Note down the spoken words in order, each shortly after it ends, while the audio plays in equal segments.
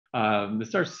This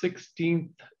is our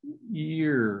 16th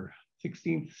year,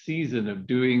 16th season of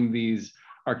doing these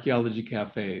archaeology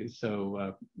cafes.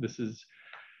 So this is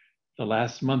the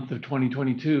last month of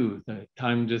 2022. The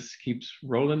time just keeps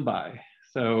rolling by.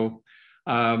 So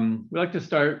we like to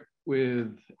start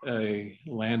with a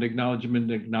land acknowledgement,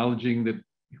 acknowledging that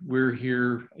we're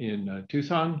here in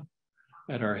Tucson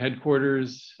at our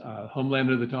headquarters,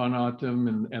 homeland of the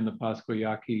Tohono and the Pascua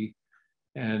Yaqui,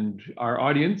 and our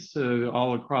audience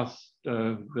all across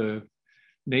the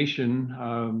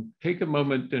nation. Take a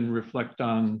moment and reflect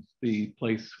on the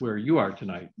place where you are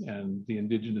tonight and the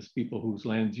indigenous people whose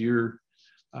lands you're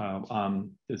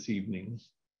on this evening.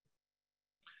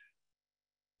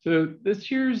 So this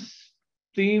year's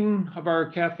theme of our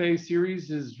cafe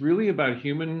series is really about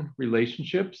human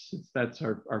relationships. That's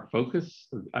our focus.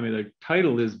 I mean, the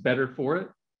title is Better for It,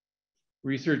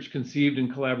 research conceived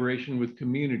in collaboration with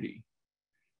community.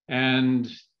 And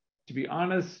to be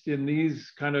honest, in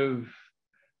these kind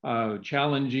of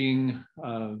challenging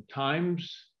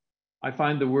times, I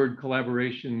find the word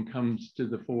collaboration comes to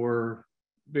the fore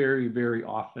very, very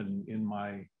often in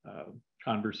my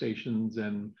conversations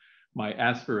and my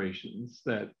aspirations,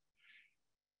 that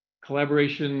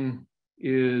collaboration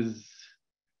is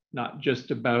not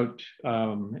just about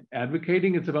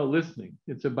advocating, it's about listening.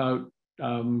 It's about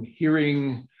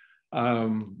hearing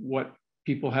what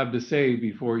people have to say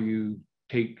before you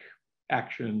take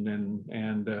action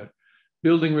and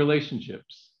building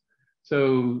relationships.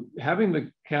 So having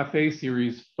the cafe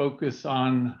series focus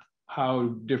on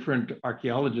how different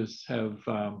archaeologists have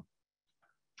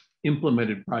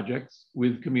implemented projects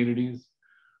with communities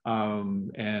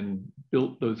and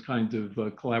built those kinds of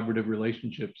collaborative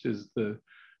relationships is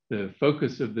the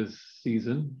focus of this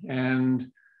season.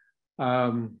 And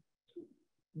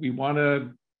we want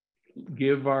to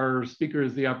give our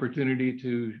speakers the opportunity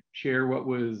to share what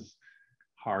was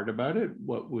hard about it,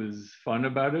 what was fun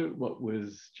about it, what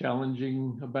was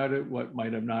challenging about it, what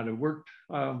might have not have worked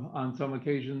on some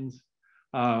occasions,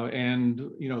 and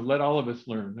let all of us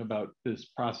learn about this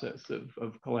process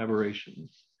of collaboration.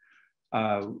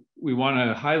 We want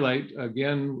to highlight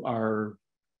again our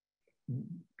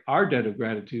debt of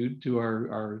gratitude to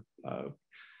our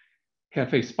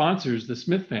cafe sponsors, the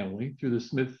Smith family, through the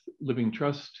Smith Living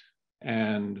Trust.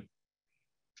 And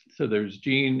so there's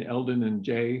Jean, Eldon, and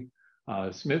Jay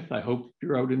Smith. I hope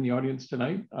you're out in the audience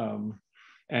tonight.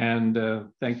 And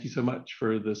thank you so much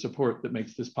for the support that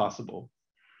makes this possible.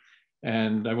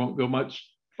 And I won't go much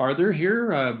farther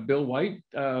here. Bill White.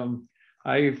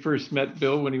 I first met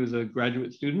Bill when he was a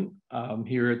graduate student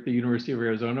here at the University of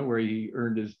Arizona, where he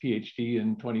earned his PhD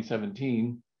in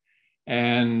 2017.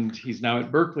 And he's now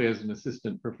at Berkeley as an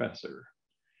assistant professor.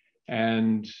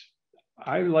 And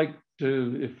I like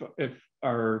to, if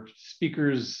our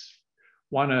speakers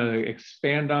want to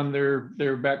expand on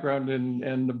their background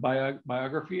and the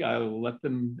biography, I'll let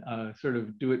them sort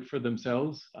of do it for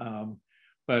themselves.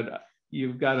 But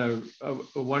you've got a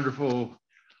wonderful,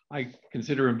 I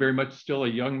consider him very much still a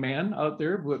young man out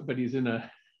there, but he's in a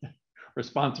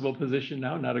responsible position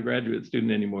now, not a graduate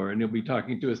student anymore. And he'll be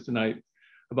talking to us tonight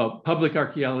about public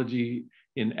archaeology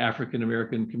in African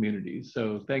American communities.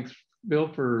 So thanks, Bill,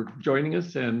 for joining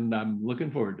us, and I'm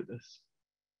looking forward to this.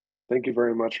 Thank you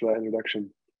very much for that introduction.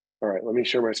 All right, let me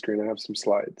share my screen. I have some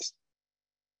slides.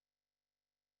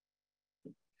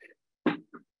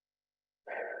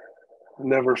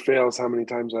 Never fails how many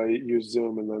times I use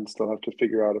Zoom and then still have to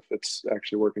figure out if it's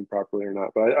actually working properly or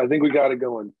not. But I think we got it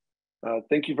going.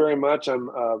 Thank you very much. I'm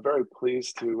very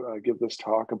pleased to give this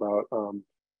talk about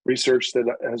research that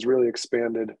has really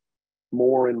expanded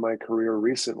more in my career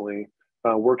recently,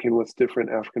 working with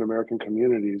different African American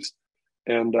communities.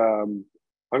 And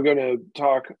I'm going to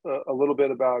talk a little bit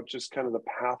about just kind of the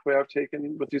pathway I've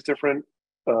taken with these different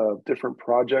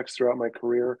projects throughout my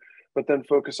career, but then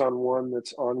focus on one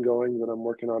that's ongoing that I'm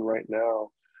working on right now,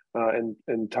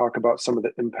 and talk about some of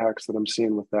the impacts that I'm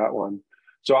seeing with that one.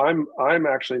 So I'm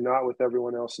actually not with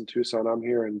everyone else in Tucson. I'm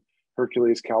here in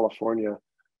Hercules, California,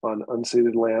 on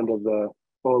unceded land of the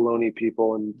Ohlone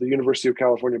people, and the University of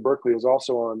California Berkeley is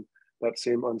also on that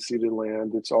same unceded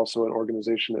land. It's also an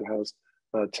organization that has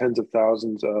tens of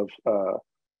thousands of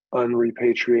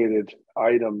unrepatriated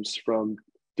items from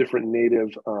different native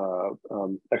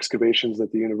excavations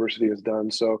that the university has done.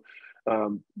 So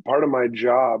part of my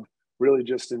job, really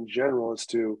just in general, is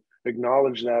to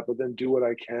acknowledge that, but then do what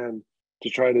I can to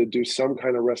try to do some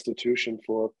kind of restitution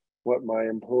for what my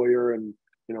employer and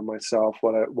myself,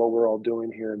 what we're all doing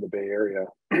here in the Bay Area.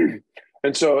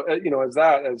 And so as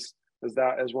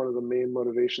one of the main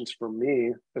motivations for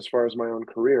me as far as my own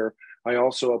career, I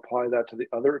also apply that to the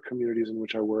other communities in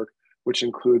which I work which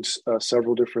includes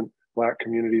several different Black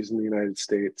communities in the United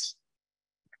States.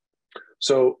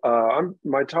 So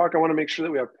my talk, I want to make sure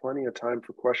that we have plenty of time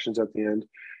for questions at the end.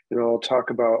 I'll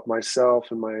talk about myself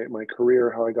and my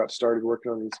career, how I got started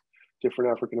working on these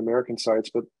different African-American sites.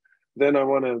 But then I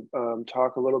want to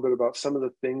talk a little bit about some of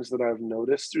the things that I've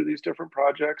noticed through these different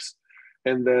projects.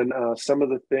 And then some of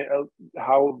the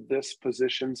how this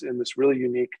positions in this really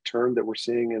unique turn that we're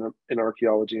seeing in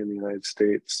archaeology in the United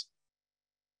States.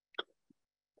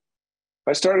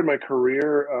 I started my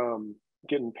career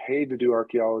getting paid to do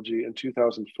archaeology in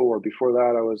 2004. Before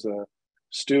that, I was a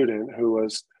student who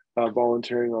was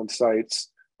volunteering on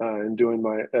sites and doing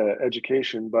my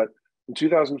education. But in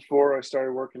 2004, I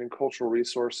started working in cultural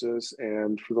resources.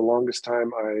 And for the longest time,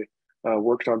 I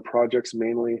worked on projects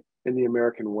mainly in the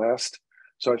American West.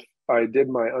 So I did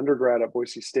my undergrad at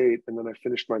Boise State, and then I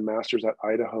finished my master's at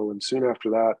Idaho. And soon after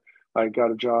that, I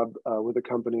got a job with a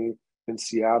company in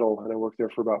Seattle, and I worked there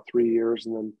for about 3 years.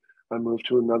 And then I moved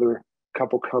to another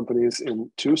couple companies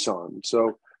in Tucson.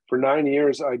 So for 9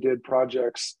 years, I did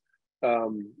projects,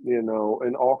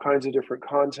 in all kinds of different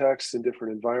contexts and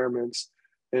different environments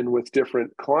and with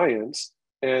different clients.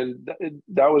 And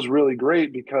that was really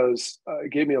great because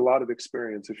it gave me a lot of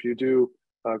experience. If you do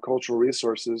cultural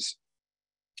resources,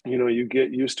 you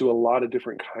get used to a lot of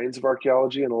different kinds of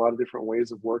archaeology and a lot of different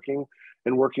ways of working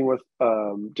and working with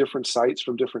different sites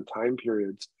from different time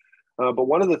periods. But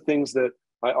one of the things that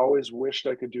I always wished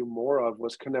I could do more of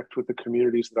was connect with the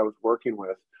communities that I was working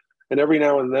with. And every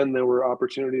now and then there were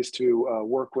opportunities to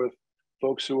work with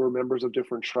folks who were members of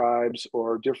different tribes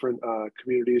or different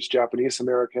communities, Japanese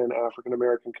American, African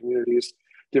American communities,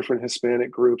 different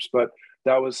Hispanic groups. But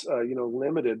that was,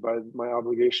 limited by my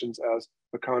obligations as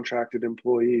a contracted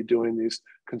employee doing these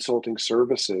consulting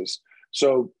services.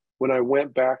 So when I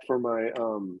went back for my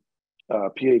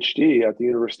PhD at the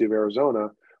University of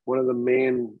Arizona, one of the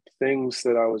main things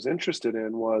that I was interested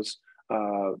in was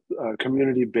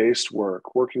community-based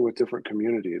work, working with different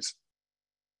communities.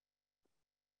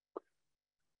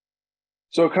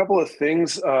 So a couple of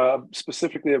things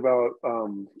specifically about,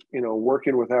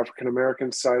 working with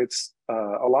African-American sites.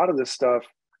 A lot of this stuff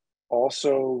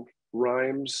also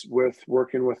rhymes with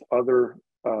working with other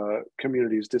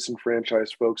communities,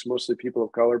 disenfranchised folks, mostly people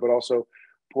of color, but also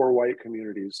poor white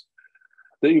communities.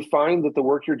 That you find that the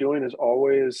work you're doing is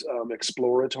always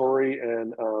exploratory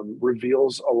and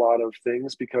reveals a lot of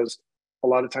things, because a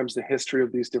lot of times the history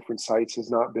of these different sites has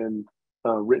not been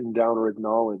written down or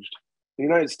acknowledged. The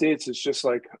United States is just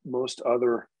like most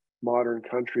other modern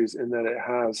countries in that it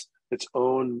has its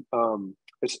own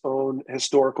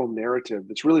historical narrative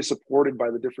that's really supported by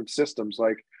the different systems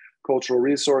like cultural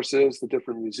resources, the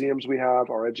different museums we have,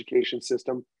 our education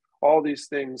system. All these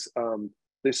things,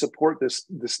 they support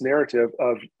this narrative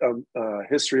of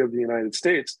history of the United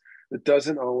States that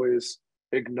doesn't always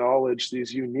acknowledge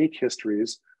these unique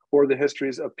histories or the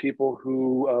histories of people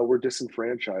who were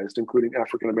disenfranchised, including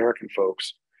African American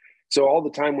folks. So all the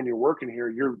time when you're working here,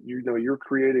 you're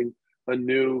creating a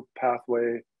new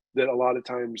pathway that a lot of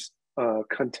times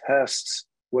contests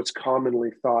what's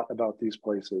commonly thought about these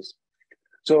places.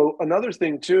 So another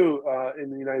thing too,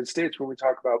 in the United States, when we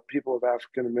talk about people of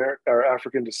African American or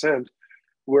African descent,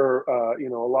 we're a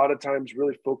lot of times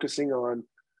really focusing on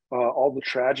all the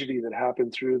tragedy that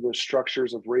happened through the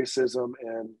structures of racism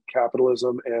and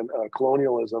capitalism and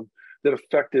colonialism that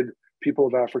affected people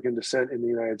of African descent in the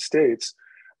United States.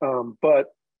 But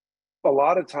a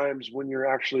lot of times when you're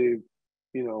actually,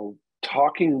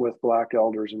 talking with Black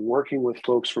elders and working with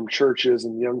folks from churches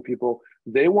and young people,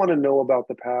 they want to know about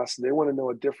the past, and they want to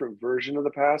know a different version of the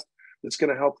past that's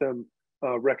going to help them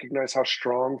recognize how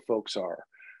strong folks are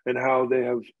and how they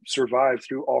have survived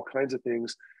through all kinds of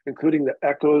things, including the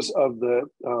echoes of the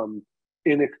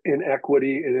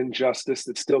inequity and injustice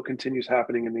that still continues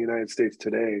happening in the United States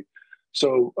today.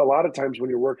 So a lot of times when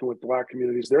you're working with Black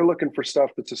communities, they're looking for stuff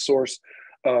that's a source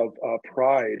of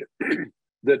pride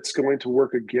that's going to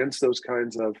work against those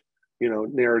kinds of,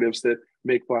 narratives that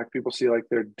make Black people see like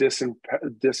they're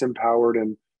disempowered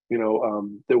and,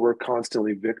 that we're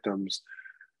constantly victims.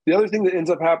 The other thing that ends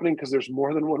up happening, because there's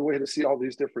more than one way to see all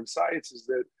these different sites, is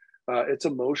that it's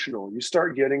emotional. You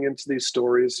start getting into these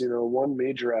stories. One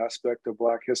major aspect of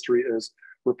Black history is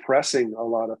repressing a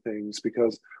lot of things,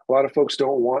 because a lot of folks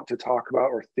don't want to talk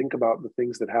about or think about the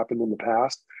things that happened in the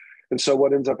past. And so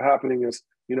what ends up happening is,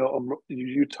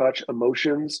 you touch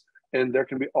emotions, and there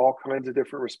can be all kinds of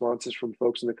different responses from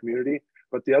folks in the community.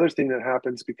 But the other thing that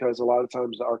happens, because a lot of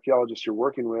times the archaeologists you're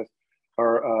working with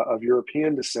are of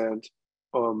European descent,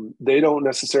 they don't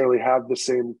necessarily have the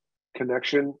same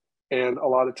connection. And a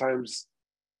lot of times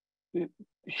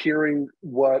hearing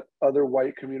what other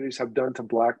white communities have done to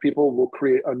Black people will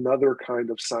create another kind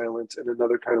of silence and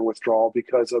another kind of withdrawal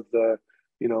because of the,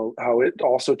 how it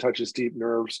also touches deep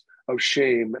nerves of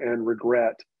shame and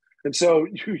regret. And so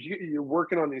you're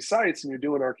working on these sites and you're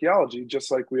doing archaeology,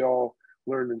 just like we all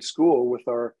learned in school with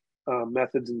our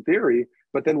methods and theory.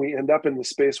 But then we end up in the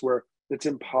space where it's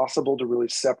impossible to really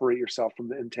separate yourself from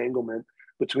the entanglement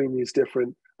between these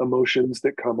different emotions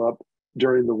that come up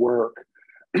during the work.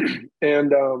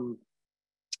 And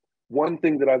one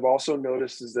thing that I've also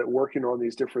noticed is that working on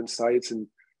these different sites and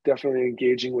definitely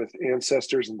engaging with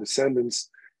ancestors and descendants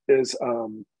is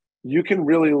you can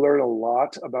really learn a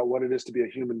lot about what it is to be a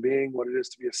human being, what it is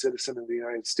to be a citizen of the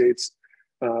United States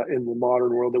in the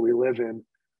modern world that we live in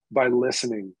by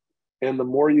listening. And the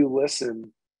more you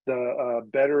listen, the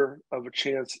better of a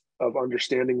chance of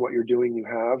understanding what you're doing you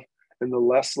have. And the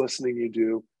less listening you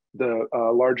do, the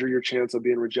larger your chance of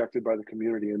being rejected by the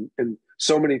community. And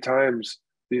so many times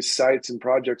these sites and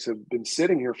projects have been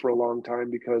sitting here for a long time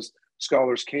because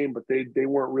scholars came, but they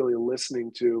weren't really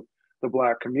listening to the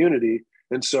Black community.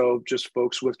 And so just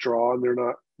folks withdraw and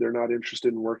they're not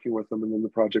interested in working with them. And then the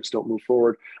projects don't move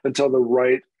forward until the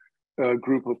right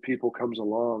group of people comes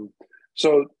along.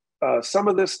 So some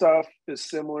of this stuff is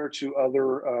similar to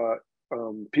other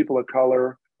people of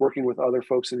color working with other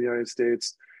folks in the United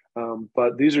States.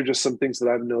 But these are just some things that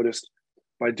I've noticed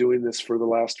by doing this for the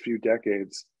last few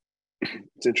decades.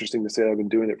 It's interesting to say I've been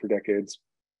doing it for decades.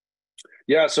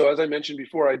 Yeah, so as I mentioned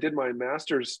before, I did my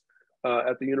master's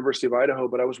at the University of Idaho,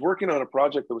 but I was working on a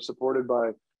project that was supported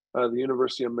by the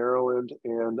University of Maryland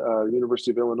and University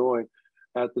of Illinois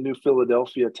at the new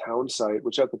Philadelphia town site,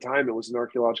 which at the time it was an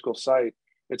archaeological site.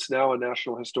 It's now a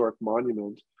National Historic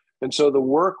Monument. And so the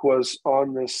work was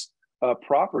on this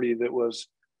property that was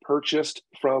purchased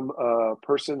from a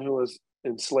person who was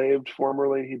enslaved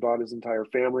formerly. He bought his entire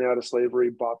family out of slavery,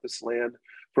 bought this land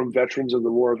from veterans of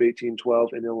the War of 1812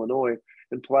 in Illinois,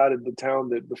 and platted the town,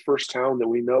 the first town that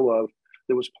we know of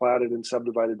that was platted and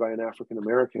subdivided by an African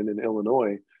American in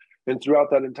Illinois. And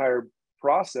throughout that entire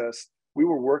process, we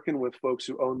were working with folks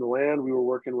who owned the land. We were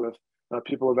working with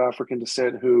people of African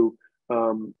descent who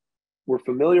were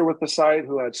familiar with the site,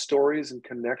 who had stories and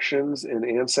connections and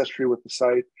ancestry with the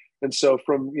site. And so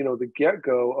from the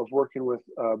get-go of working with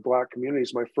Black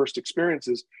communities, my first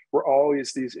experiences were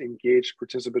always these engaged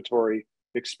participatory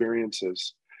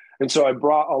experiences. And so I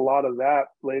brought a lot of that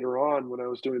later on when I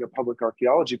was doing a public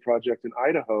archaeology project in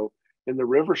Idaho in the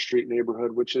River Street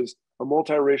neighborhood, which is a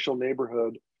multiracial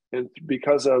neighborhood. And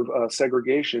because of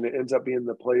segregation, it ends up being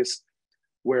the place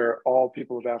where all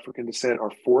people of African descent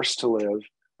are forced to live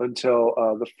until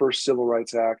the first Civil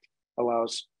Rights Act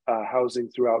allows housing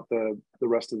throughout the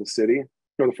rest of the city,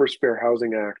 or the first Fair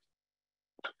Housing Act.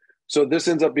 So this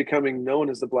ends up becoming known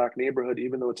as the Black neighborhood,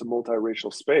 even though it's a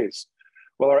multiracial space.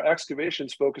 Well, our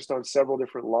excavations focused on several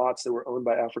different lots that were owned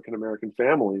by African American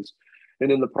families.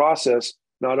 And in the process,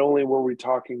 not only were we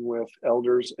talking with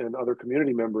elders and other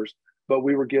community members, but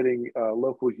we were getting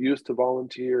local youth to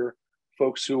volunteer,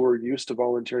 folks who were used to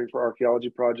volunteering for archaeology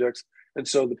projects. And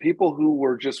so the people who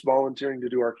were just volunteering to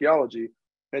do archaeology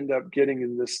end up getting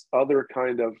in this other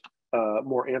kind of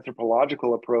more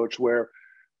anthropological approach where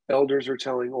elders are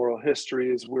telling oral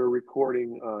histories, we're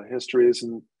recording histories,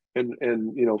 and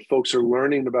folks are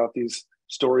learning about these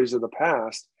stories of the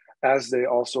past as they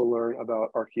also learn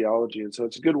about archaeology. And so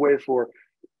it's a good way for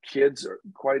kids are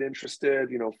quite interested,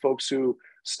 folks who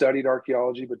studied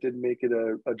archaeology but didn't make it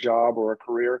a job or a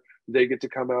career, they get to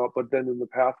come out. But then in the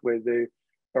pathway, they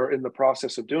are in the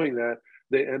process of doing that,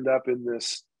 they end up in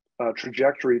this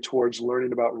trajectory towards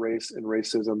learning about race and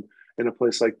racism in a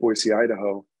place like Boise,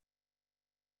 Idaho.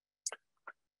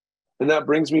 And that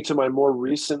brings me to my more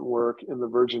recent work in the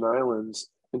Virgin Islands.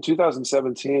 In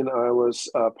 2017, I was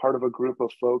part of a group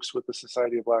of folks with the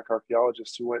Society of Black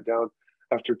Archaeologists who went down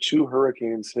after 2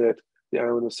 hurricanes hit the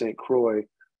island of St. Croix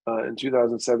in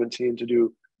 2017 to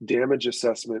do damage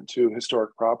assessment to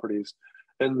historic properties.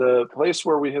 And the place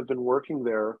where we have been working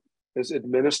there is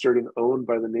administered and owned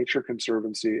by the Nature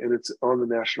Conservancy, and it's on the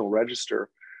National Register.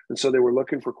 And so they were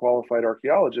looking for qualified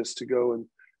archaeologists to go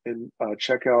and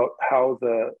check out how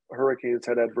the hurricanes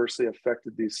had adversely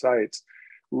affected these sites.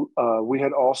 We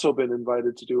had also been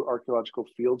invited to do archaeological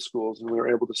field schools, and we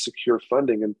were able to secure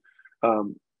funding.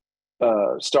 And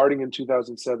starting in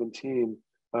 2017,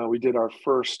 we did our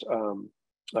first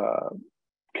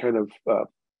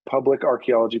public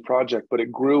archaeology project, but it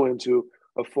grew into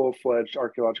a full-fledged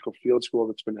archaeological field school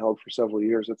that's been held for several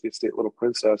years at the Estate Little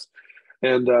Princess.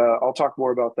 And I'll talk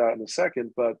more about that in a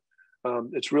second, but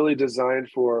it's really designed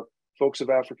for folks of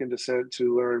African descent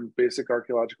to learn basic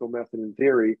archaeological method and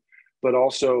theory, but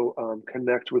also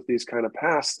connect with these kind of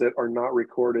pasts that are not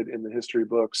recorded in the history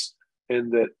books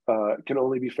and that can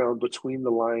only be found between the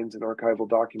lines in archival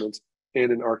documents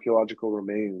and in archaeological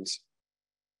remains.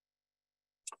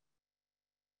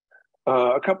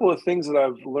 A couple of things that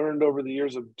I've learned over the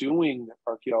years of doing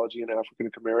archaeology in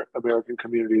African American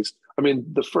communities. I mean,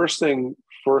 the first thing,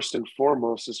 first and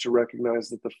foremost, is to recognize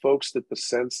that the folks that the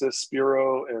Census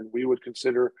Bureau and we would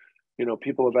consider,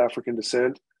 people of African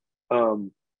descent,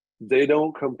 they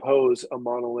don't compose a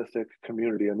monolithic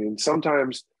community. I mean,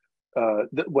 sometimes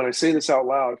when I say this out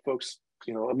loud, folks,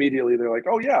 immediately they're like,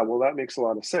 oh yeah, well, that makes a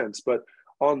lot of sense. But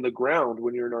on the ground,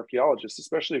 when you're an archaeologist,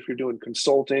 especially if you're doing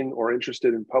consulting or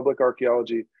interested in public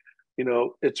archaeology,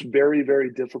 it's very, very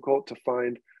difficult to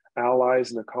find allies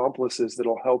and accomplices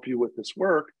that'll help you with this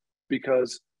work,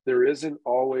 because there isn't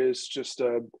always just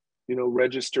a,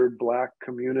 registered Black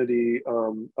community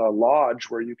lodge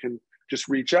where you can just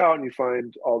reach out and you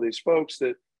find all these folks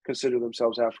that consider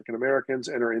themselves African Americans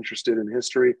and are interested in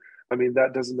history. I mean,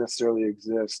 that doesn't necessarily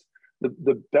exist.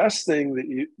 The best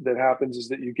thing that happens is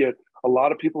that you get a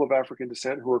lot of people of African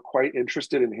descent who are quite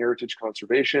interested in heritage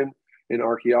conservation, in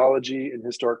archaeology, in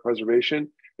historic preservation,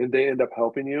 and they end up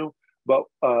helping you. But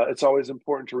it's always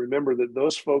important to remember that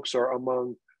those folks are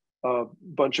among a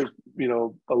bunch of,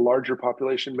 a larger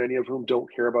population, many of whom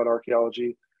don't care about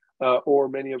archaeology, or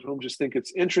many of whom just think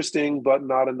it's interesting, but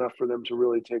not enough for them to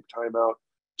really take time out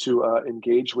to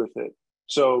engage with it.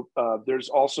 So there's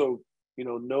also,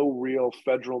 no real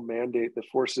federal mandate that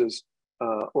forces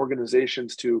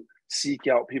organizations to seek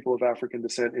out people of African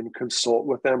descent and consult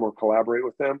with them or collaborate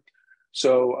with them.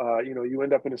 So, you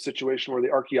end up in a situation where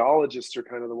the archaeologists are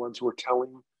kind of the ones who are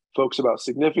telling folks about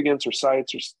significance or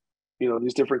sites or,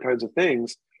 these different kinds of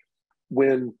things,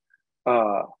 when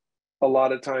a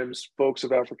lot of times folks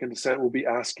of African descent will be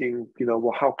asking,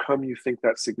 well, how come you think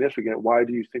that's significant? Why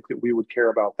do you think that we would care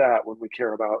about that when we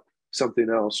care about something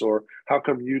else? Or how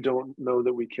come you don't know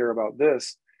that we care about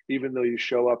this, even though you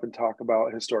show up and talk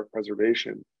about historic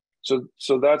preservation? So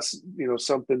that's,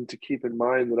 something to keep in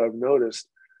mind that I've noticed.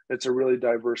 It's a really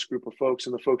diverse group of folks,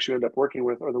 and the folks you end up working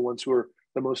with are the ones who are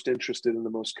the most interested and the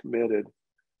most committed.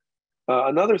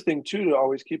 Another thing too to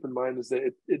always keep in mind is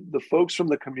that the folks from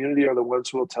the community are the ones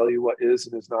who will tell you what is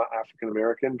and is not African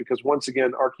American, because once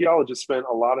again, archaeologists spent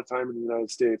a lot of time in the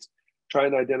United States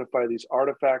trying to identify these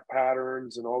artifact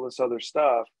patterns and all this other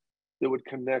stuff that would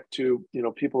connect to,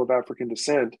 people of African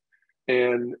descent.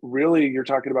 And really, you're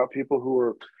talking about people who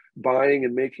are buying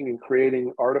and making and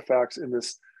creating artifacts in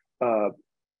this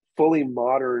fully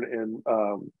modern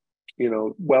and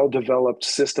well-developed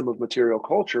system of material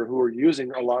culture, who are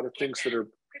using a lot of things that are,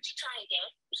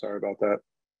 sorry about that,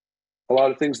 a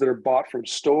lot of things that are bought from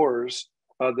stores,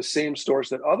 the same stores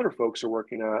that other folks are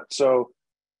working at. So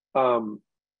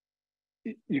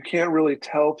you can't really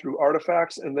tell through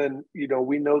artifacts. And then,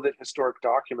 we know that historic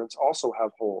documents also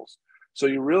have holes. So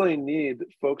you really need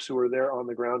folks who are there on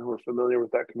the ground, who are familiar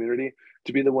with that community,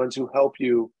 to be the ones who help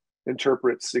you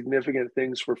interpret significant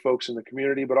things for folks in the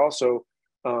community, but also,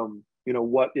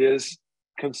 what is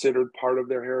considered part of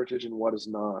their heritage and what is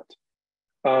not.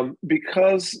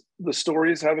 Because the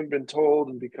stories haven't been told,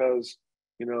 and because,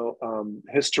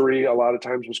 history a lot of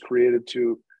times was created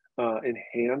to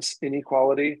enhance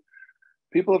inequality,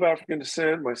 people of African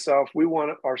descent, myself, we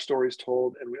want our stories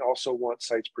told, and we also want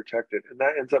sites protected. And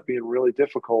that ends up being really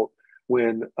difficult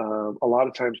when a lot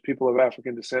of times people of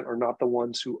African descent are not the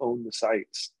ones who own the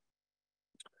sites.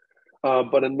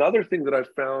 But another thing that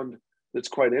I've found that's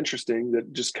quite interesting,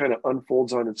 that just kind of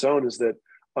unfolds on its own, is that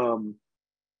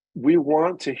we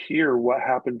want to hear what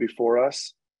happened before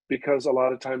us, because a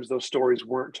lot of times those stories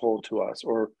weren't told to us,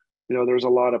 or, there's a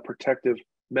lot of protective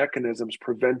mechanisms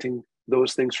preventing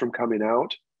those things from coming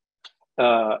out.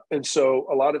 And so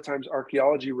a lot of times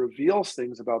archaeology reveals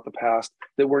things about the past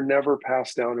that were never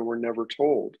passed down and were never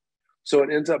told. So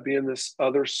it ends up being this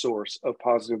other source of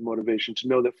positive motivation to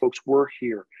know that folks were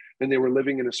here and they were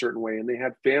living in a certain way and they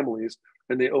had families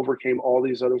and they overcame all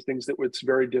these other things that it's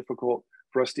very difficult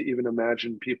for us to even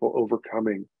imagine people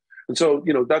overcoming. And so,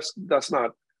 that's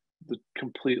not the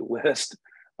complete list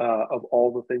of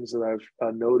all the things that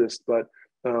I've noticed, but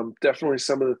definitely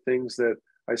some of the things that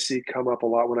I see come up a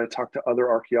lot when I talk to other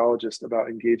archaeologists about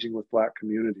engaging with Black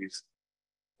communities.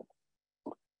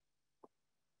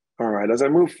 All right, as I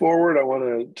move forward, I want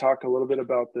to talk a little bit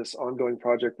about this ongoing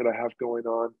project that I have going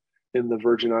on in the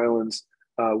Virgin Islands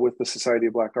with the Society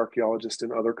of Black Archaeologists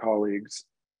and other colleagues.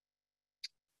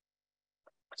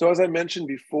 So as I mentioned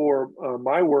before,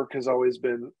 my work has always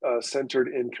been centered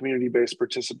in community-based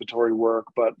participatory work,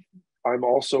 but I'm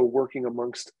also working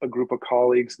amongst a group of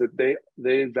colleagues that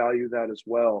they value that as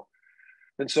well.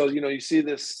 And so, you know, you see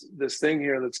this thing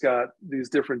here that's got these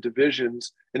different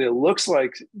divisions, and it looks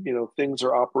like, you know, things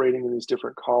are operating in these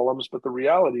different columns, but the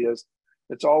reality is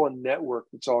it's all a network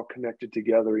that's all connected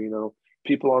together. You know,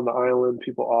 people on the island,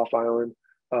 people off island,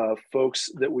 folks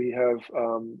that we have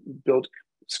built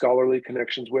scholarly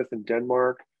connections with in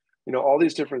Denmark. You know, all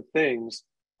these different things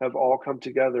have all come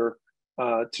together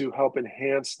to help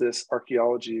enhance this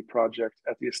archaeology project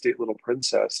at the Estate Little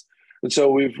Princess. And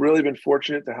so we've really been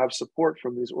fortunate to have support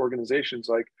from these organizations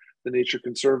like the Nature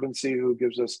Conservancy, who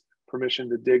gives us permission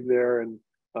to dig there and,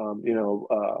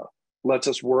 lets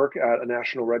us work at a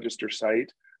National Register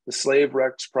site. The Slave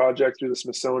Wrecks Project through the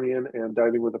Smithsonian and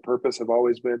Diving with a Purpose have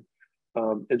always been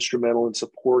instrumental in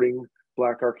supporting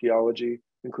Black archaeology,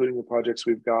 including the projects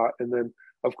we've got. And then,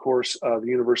 of course, the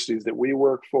universities that we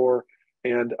work for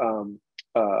and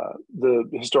the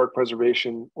Historic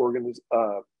Preservation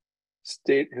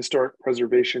State Historic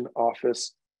Preservation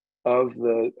Office of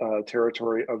the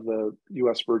territory of the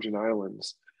U.S. Virgin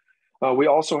Islands. We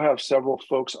also have several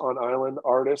folks on island,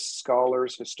 artists,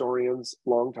 scholars, historians,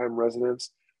 longtime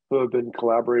residents who have been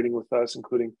collaborating with us,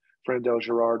 including Frandel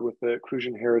Girard with the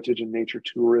Crucian Heritage and Nature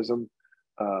Tourism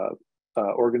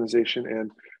organization,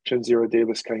 and Chenzira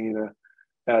Davis Kahina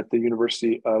at the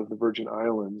University of the Virgin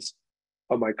Islands.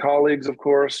 My colleagues, of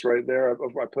course, right there,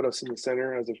 I put us in the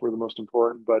center as if we're the most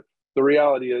important, but the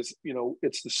reality is, you know,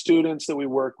 it's the students that we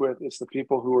work with, it's the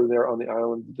people who are there on the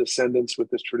island, the descendants with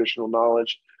this traditional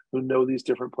knowledge, who know these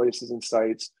different places and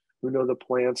sites, who know the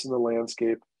plants and the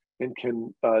landscape and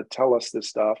can tell us this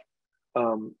stuff.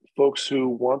 Folks who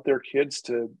want their kids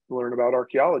to learn about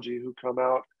archaeology, who come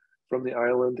out from the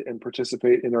island and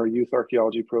participate in our youth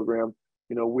archaeology program.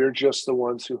 You know, we're just the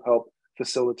ones who help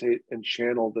facilitate and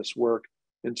channel this work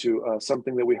into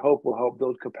something that we hope will help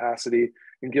build capacity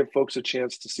and give folks a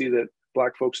chance to see that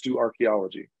Black folks do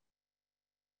archaeology.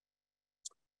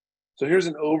 So here's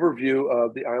an overview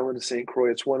of the island of St.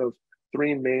 Croix. It's one of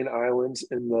 3 main islands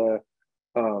in the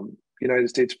United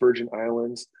States Virgin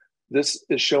Islands. This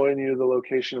is showing you the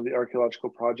location of the archaeological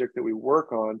project that we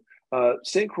work on.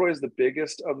 St. Croix is the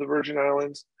biggest of the Virgin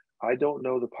Islands. I don't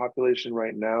know the population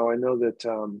right now. I know that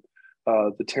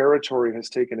the territory has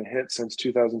taken a hit since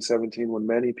 2017 when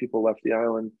many people left the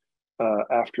island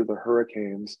after the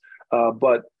hurricanes.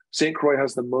 But St. Croix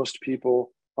has the most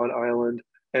people on island.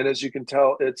 And as you can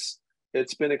tell, it's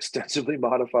been extensively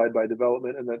modified by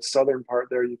development. And that southern part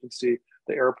there, you can see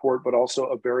the airport, but also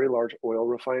a very large oil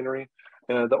refinery.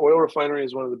 The oil refinery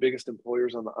is one of the biggest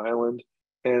employers on the island.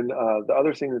 And the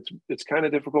other thing it's kind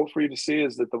of difficult for you to see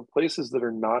is that the places that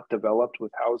are not developed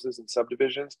with houses and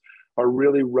subdivisions are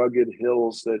really rugged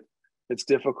hills that it's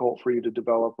difficult for you to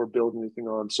develop or build anything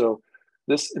on. So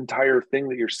this entire thing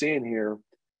that you're seeing here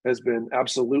has been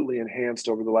absolutely enhanced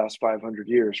over the last 500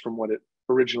 years from what it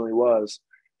originally was.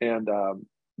 And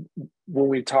when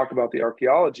we talk about the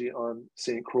archaeology on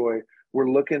St. Croix, we're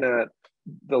looking at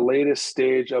the latest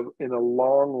stage in a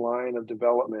long line of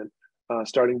development,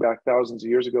 starting back thousands of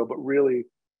years ago, but really,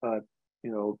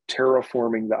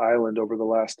 terraforming the island over the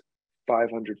last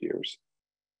 500 years.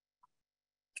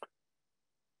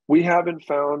 We haven't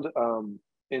found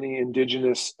any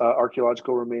indigenous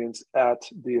archaeological remains at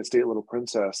the Estate Little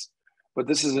Princess, but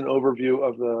this is an overview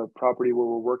of the property where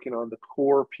we're working on the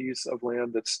core piece of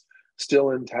land that's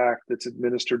still intact, that's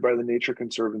administered by the Nature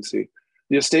Conservancy.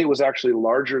 The estate was actually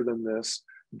larger than this,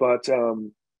 but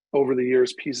over the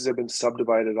years, pieces have been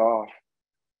subdivided off.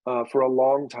 For a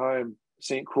long time,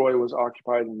 St. Croix was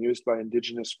occupied and used by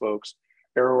indigenous folks,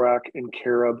 Arawak and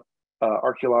Carib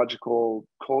archaeological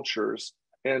cultures.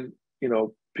 And, you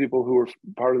know, people who were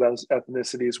part of those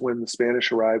ethnicities when the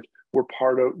Spanish arrived were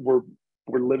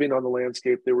living on the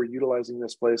landscape. They were utilizing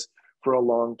this place for a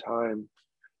long time.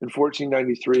 In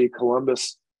 1493,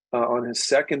 Columbus, on his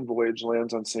second voyage,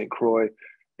 lands on St. Croix,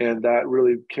 and that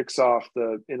really kicks off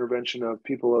the intervention of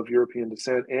people of European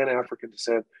descent and African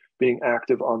descent being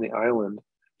active on the island.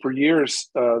 For years,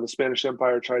 the Spanish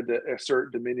Empire tried to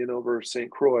assert dominion over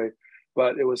St. Croix,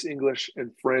 but it was English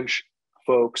and French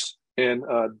folks and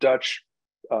Dutch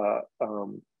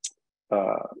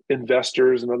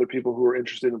investors and other people who were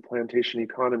interested in plantation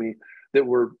economy that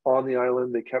were on the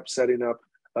island. They kept setting up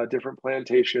different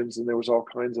plantations, and there was all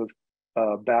kinds of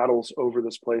battles over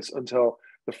this place until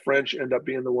the French end up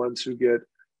being the ones who get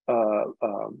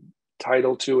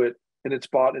title to it, and it's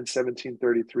bought in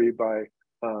 1733 by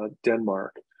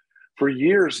Denmark. For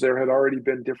years, there had already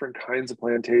been different kinds of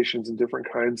plantations and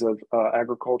different kinds of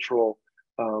agricultural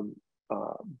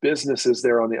businesses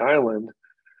there on the island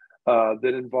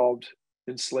that involved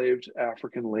enslaved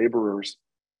African laborers.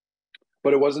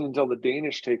 But it wasn't until the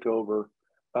Danish take over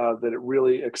that it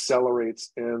really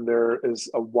accelerates, and there is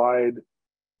a wide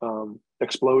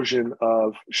explosion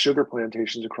of sugar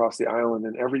plantations across the island,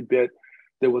 and every bit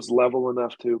that was level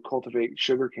enough to cultivate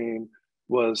sugarcane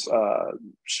was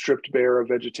stripped bare of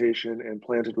vegetation and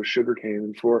planted with sugarcane.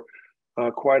 And for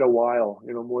quite a while,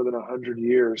 more than 100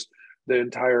 years, the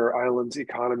entire island's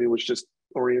economy was just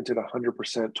oriented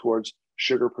 100% towards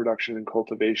sugar production and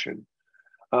cultivation.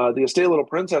 The estate Little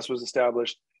Princess was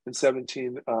established in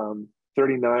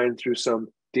 1739 through some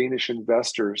Danish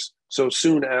investors. So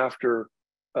soon after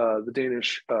the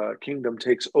Danish kingdom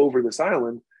takes over this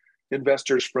island,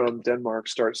 investors from Denmark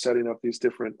start setting up these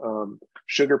different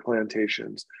sugar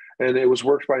plantations. And it was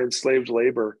worked by enslaved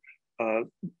labor.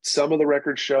 Some of the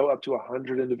records show up to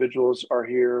 100 individuals are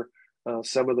here.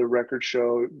 Some of the records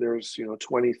show there's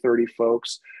 20, 30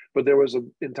 folks, but there was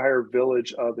an entire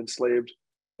village of enslaved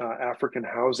African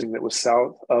housing that was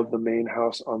south of the main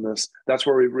house on this. That's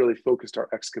where we really focused our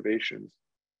excavations.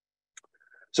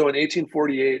 So in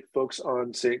 1848, folks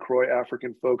on St. Croix,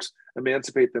 African folks,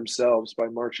 emancipate themselves by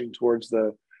marching towards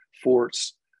the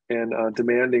forts and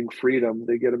demanding freedom.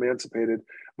 They get emancipated.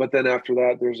 But then after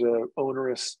that, there's an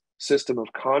onerous system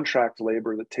of contract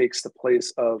labor that takes the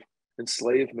place of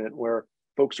enslavement, where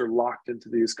folks are locked into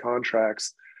these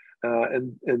contracts.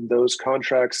 And those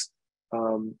contracts,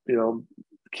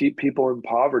 keep people in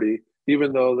poverty,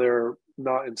 even though they're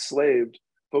not enslaved.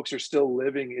 Folks are still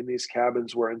living in these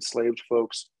cabins where enslaved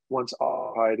folks once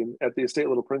occupied. And at the estate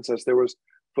Little Princess, there was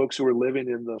folks who were living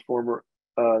in the former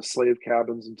slave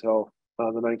cabins until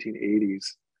the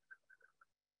 1980s.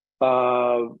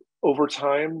 Over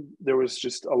time, there was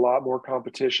just a lot more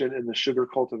competition in the sugar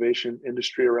cultivation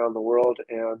industry around the world,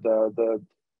 and the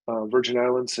Virgin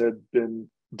Islands had been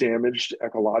damaged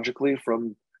ecologically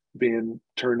from being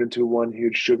turned into one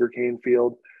huge sugarcane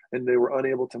field, and they were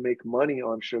unable to make money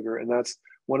on sugar. And that's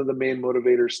one of the main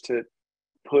motivators to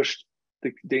push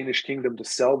the Danish kingdom to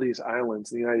sell these islands.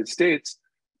 The United States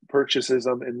purchases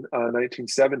them in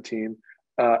 1917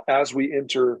 as we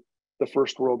enter the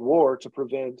First World War to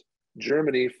prevent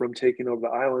Germany from taking over the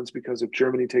islands, because if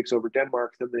Germany takes over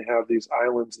Denmark, then they have these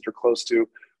islands that are close to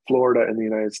Florida and the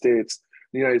United States.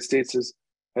 The United States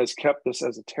has kept this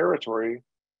as a territory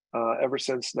ever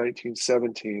since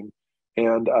 1917.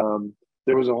 And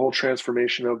there was a whole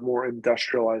transformation of more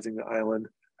industrializing the island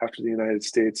after the United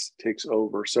States takes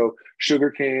over. So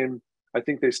sugarcane, I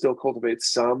think they still cultivate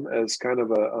some as kind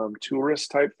of a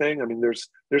tourist type thing. I mean, there's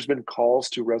been calls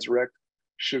to resurrect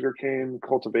sugarcane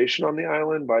cultivation on the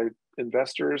island by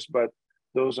investors, but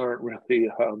those aren't really,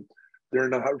 they're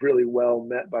not really well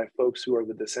met by folks who are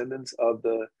the descendants of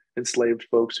the enslaved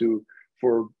folks who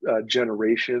for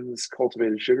generations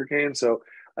cultivated sugarcane. So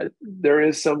there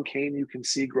is some cane you can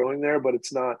see growing there, but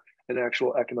it's not an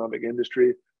actual economic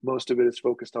industry. Most of it is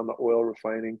focused on the oil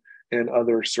refining and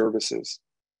other services.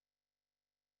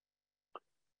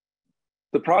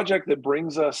 The project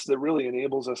that really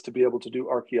enables us to be able to do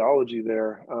archaeology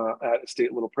there at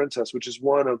Estate Little Princess, which is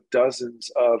one of dozens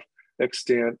of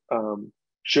extant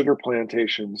sugar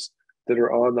plantations that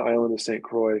are on the island of St.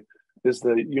 Croix, is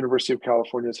the University of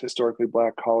California's Historically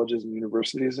Black Colleges and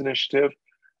Universities Initiative.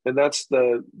 And that's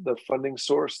the funding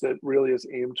source that really is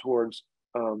aimed towards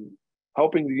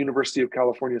helping the University of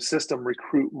California system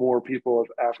recruit more people of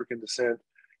African descent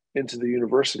into the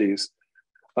universities.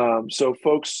 So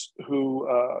folks who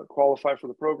qualify for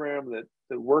the program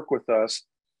that work with us,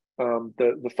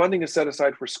 the funding is set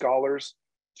aside for scholars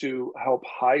to help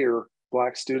hire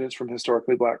Black students from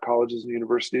historically Black colleges and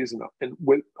universities, and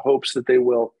with hopes that they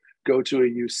will go to a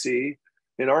UC.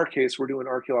 In our case, we're doing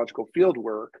archaeological field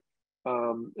work.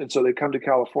 And so they come to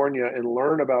California and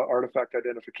learn about artifact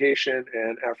identification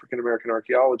and African-American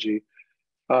archaeology.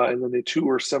 And then they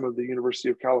tour some of the University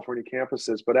of California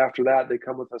campuses. But after that, they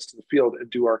come with us to the field and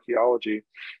do archaeology.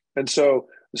 And so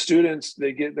the students,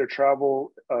 they get their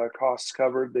travel costs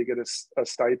covered. They get a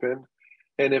stipend.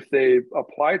 And if they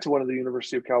apply to one of the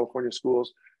University of California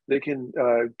schools, they can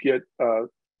get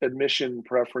admission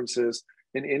preferences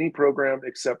in any program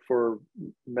except for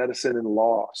medicine and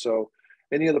law. So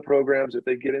any of the programs, if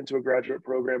they get into a graduate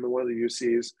program in one of the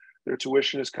UCs, their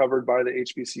tuition is covered by the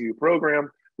HBCU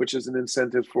program, which is an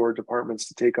incentive for departments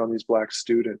to take on these Black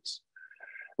students.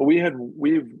 But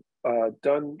we've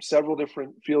done several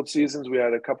different field seasons. We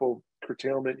had a couple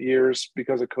curtailment years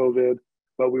because of COVID,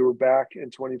 but we were back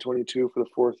in 2022 for the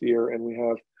fourth year, and we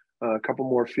have a couple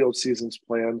more field seasons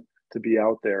planned to be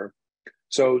out there.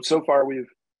 So far we've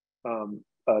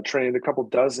trained a couple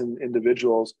dozen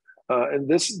individuals, and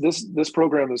this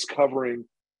program is covering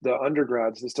the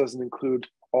undergrads. This doesn't include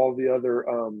all the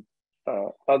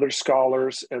other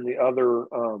scholars and the other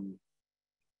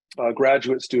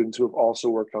graduate students who have also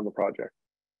worked on the project.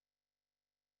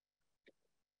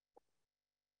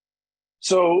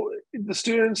 So the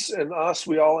students and us,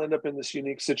 we all end up in this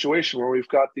unique situation where we've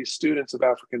got these students of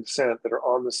African descent that are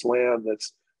on this land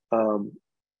that's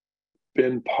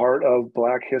been part of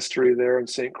Black history there in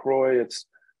St. Croix. It's,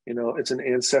 you know, it's an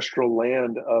ancestral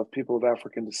land of people of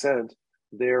African descent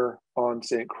there on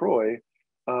St. Croix.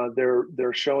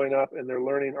 They're showing up and they're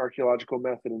learning archaeological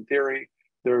method and theory.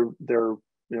 They're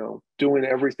you know, doing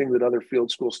everything that other field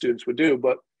school students would do,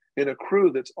 but in a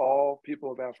crew that's all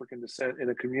people of African descent, in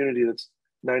a community that's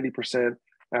 90%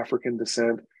 African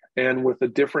descent, and with a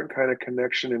different kind of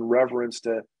connection and reverence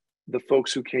to the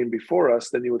folks who came before us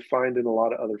than you would find in a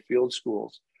lot of other field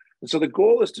schools. And so the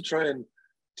goal is to try and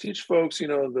teach folks, you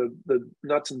know, the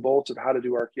nuts and bolts of how to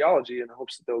do archaeology in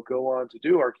hopes that they'll go on to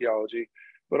do archaeology,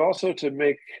 but also to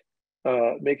make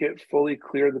it fully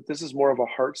clear that this is more of a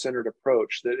heart-centered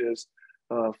approach that is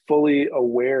fully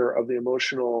aware of the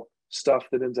emotional stuff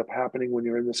that ends up happening when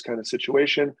you're in this kind of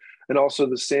situation, and also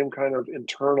the same kind of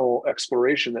internal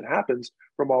exploration that happens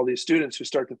from all these students who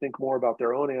start to think more about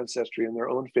their own ancestry and their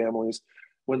own families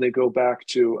when they go back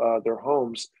to their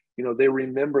homes. You know, they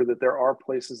remember that there are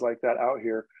places like that out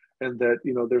here, and that,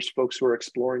 you know, there's folks who are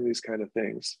exploring these kind of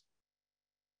things.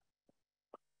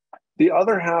 The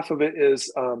other half of it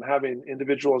is having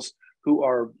individuals who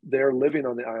are there living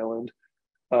on the island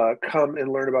come and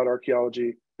learn about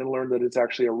archaeology and learn that it's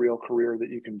actually a real career that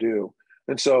you can do.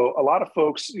 And so a lot of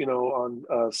folks, you know,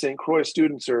 on St. Croix,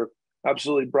 students are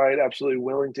absolutely bright, absolutely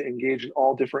willing to engage in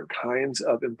all different kinds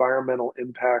of environmental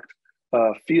impact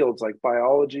fields like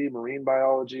biology, marine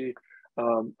biology,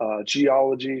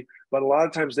 geology. But a lot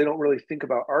of times they don't really think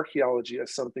about archaeology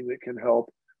as something that can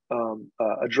help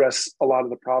address a lot of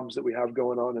the problems that we have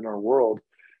going on in our world.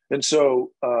 And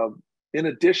so in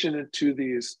addition to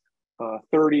these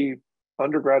 30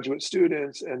 undergraduate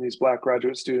students and these Black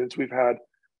graduate students, we've had,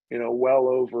 you know, well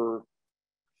over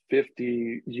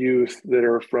 50 youth that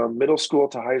are from middle school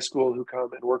to high school who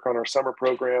come and work on our summer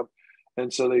program.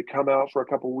 And so they come out for a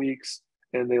couple weeks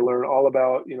and they learn all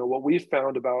about, you know, what we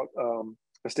found about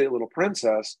Estate Little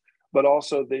Princess, but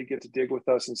also they get to dig with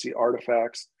us and see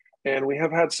artifacts. And we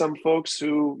have had some folks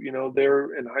who, you know,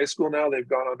 they're in high school now, they've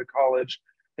gone on to college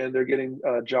and they're getting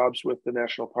jobs with the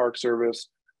National Park Service.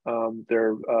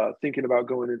 They're thinking about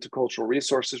going into cultural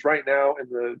resources. Right now in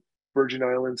the Virgin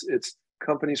Islands, it's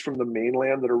companies from the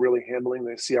mainland that are really handling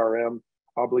the CRM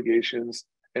obligations.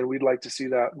 And we'd like to see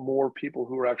that more people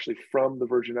who are actually from the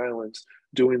Virgin Islands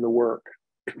doing the work.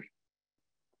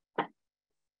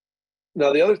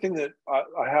 Now, the other thing that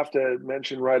I have to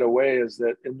mention right away is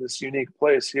that in this unique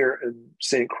place here in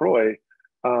St. Croix,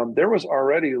 there was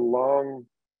already long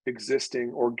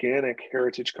existing organic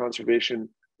heritage conservation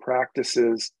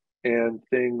practices and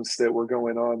things that were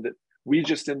going on that we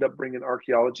just end up bringing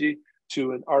archaeology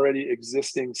to an already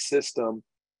existing system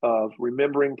of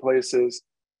remembering places,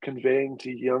 conveying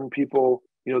to young people,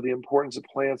 you know, the importance of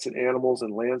plants and animals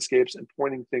and landscapes, and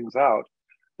pointing things out.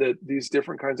 That these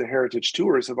different kinds of heritage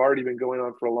tours have already been going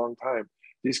on for a long time.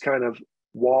 These kind of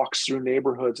walks through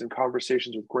neighborhoods and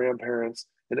conversations with grandparents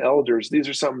and elders, these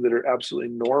are something that are absolutely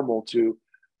normal to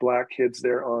Black kids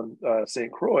there on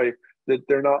St. Croix, that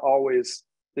they're not always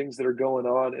things that are going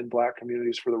on in Black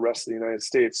communities for the rest of the United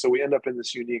States. So we end up in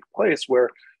this unique place where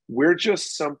we're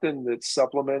just something that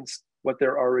supplements what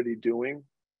they're already doing.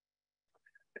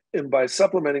 And by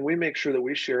supplementing, we make sure that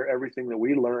we share everything that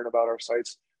we learn about our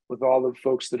sites with all the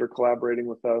folks that are collaborating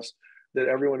with us, that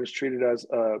everyone is treated as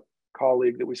a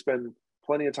colleague, that we spend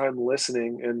plenty of time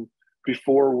listening. And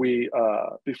before we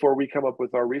come up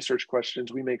with our research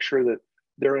questions, we make sure that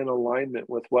they're in alignment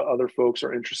with what other folks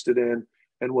are interested in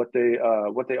and what they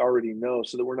already know,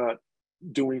 so that we're not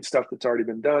doing stuff that's already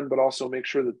been done, but also make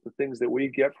sure that the things that we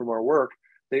get from our work,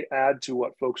 they add to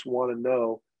what folks want to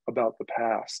know about the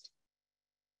past.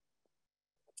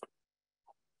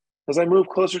 As I move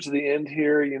closer to the end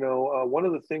here, you know, one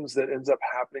of the things that ends up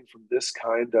happening from this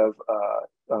kind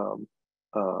of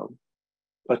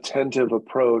attentive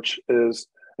approach is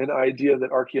an idea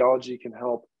that archaeology can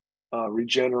help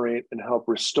regenerate and help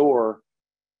restore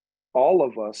all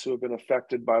of us who have been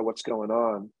affected by what's going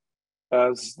on.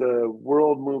 As the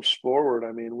world moves forward,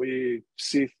 I mean, we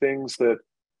see things that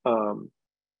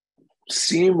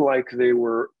seem like they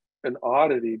were an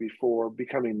oddity before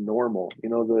becoming normal. You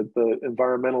know, the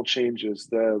environmental changes,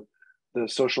 the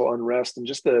social unrest, and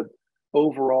just the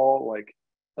overall like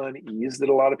unease that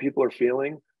a lot of people are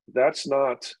feeling. That's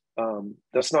not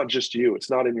just you.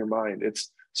 It's not in your mind.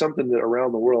 It's something that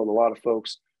around the world a lot of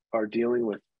folks are dealing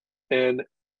with. And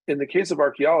in the case of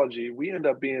archaeology, we end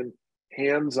up being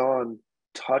hands-on,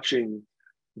 touching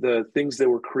the things that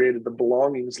were created, the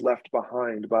belongings left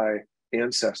behind by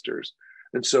ancestors.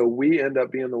 And so we end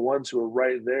up being the ones who are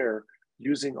right there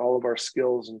using all of our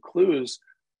skills and clues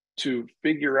to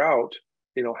figure out,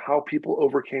 how people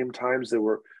overcame times that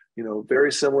were,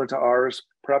 very similar to ours,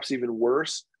 perhaps even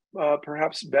worse,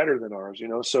 perhaps better than ours,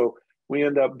 So we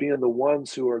end up being the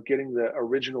ones who are getting the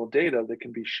original data that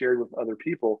can be shared with other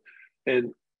people.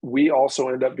 And we also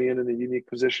end up being in a unique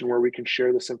position where we can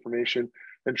share this information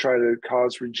and try to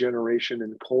cause regeneration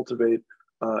and cultivate,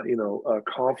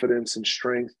 confidence and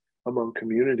strength among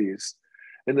communities.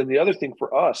 And then the other thing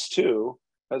for us too,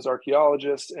 as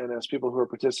archaeologists and as people who are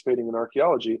participating in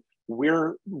archaeology,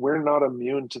 we're not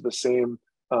immune to the same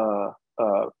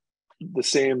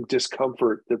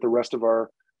discomfort that the rest of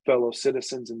our fellow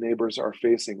citizens and neighbors are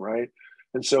facing, right?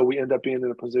 And so we end up being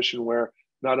in a position where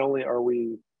not only are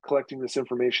we collecting this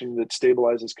information that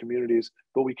stabilizes communities,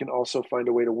 but we can also find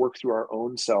a way to work through our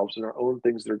own selves and our own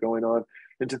things that are going on,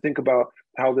 and to think about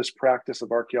how this practice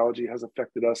of archaeology has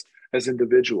affected us as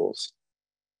individuals.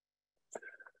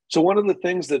 So one of the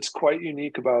things that's quite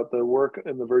unique about the work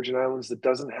in the Virgin Islands that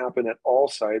doesn't happen at all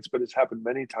sites, but it's happened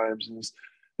many times and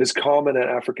is common at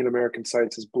African-American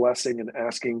sites, is blessing and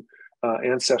asking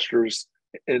ancestors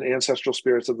and ancestral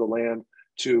spirits of the land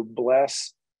to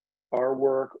bless our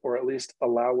work, or at least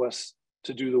allow us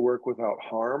to do the work without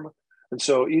harm. And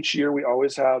so each year we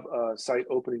always have a site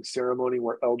opening ceremony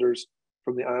where elders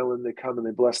from the island, they come and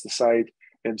they bless the site,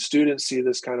 and students see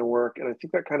this kind of work. And I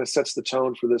think that kind of sets the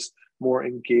tone for this more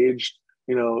engaged,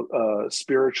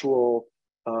 spiritual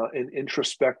and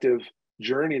introspective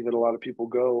journey that a lot of people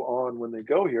go on when they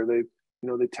go here.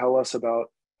 They tell us about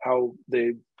how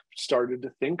they started to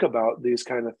think about these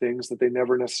kind of things that they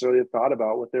never necessarily had thought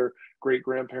about, what their great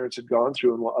grandparents had gone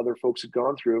through and what other folks had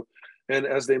gone through. And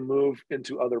as they move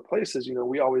into other places,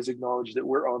 we always acknowledge that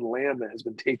we're on land that has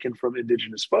been taken from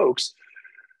indigenous folks.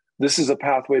 This is a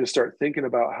pathway to start thinking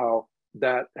about how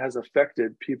that has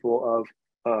affected people of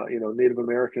Native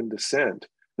American descent.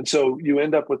 And so you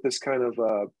end up with this kind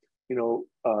of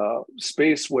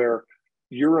space where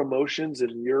your emotions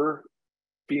and your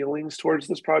feelings towards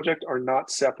this project are not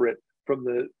separate from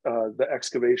the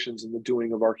excavations and the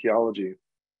doing of archaeology.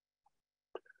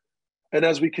 And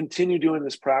as we continue doing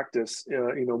this practice,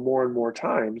 more and more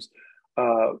times,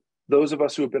 those of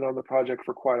us who have been on the project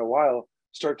for quite a while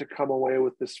start to come away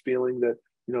with this feeling that,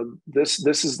 this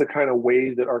is the kind of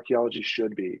way that archaeology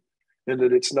should be, and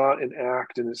that it's not an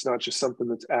act and it's not just something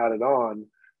that's added on,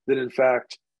 that in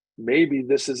fact, maybe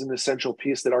this is an essential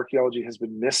piece that archaeology has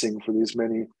been missing for these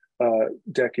many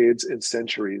decades and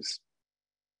centuries.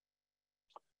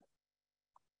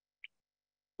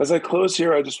 As I close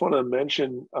here, I just want to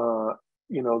mention,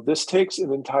 this takes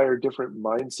an entire different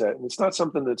mindset, and it's not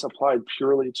something that's applied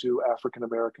purely to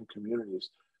African-American communities.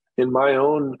 In my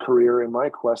own career, in my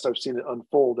quest, I've seen it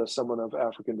unfold as someone of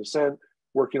African descent,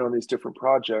 working on these different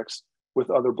projects with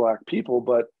other Black people.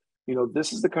 But,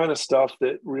 this is the kind of stuff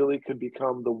that really could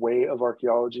become the way of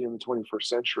archaeology in the 21st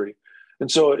century. And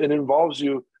so it involves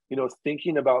you,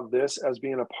 thinking about this as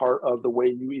being a part of the way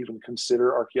you even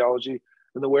consider archaeology,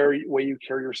 and the way you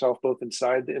carry yourself both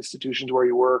inside the institutions where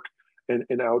you work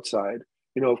and outside.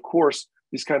 Of course,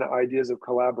 these kind of ideas of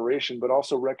collaboration, but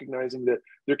also recognizing that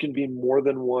there can be more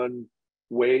than one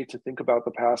way to think about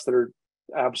the past that are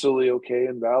absolutely okay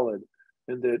and valid,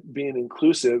 and that being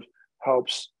inclusive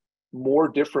helps more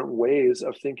different ways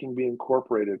of thinking be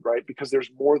incorporated, right? Because there's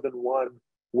more than one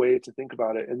way to think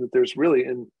about it, and that there's really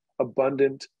an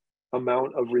abundant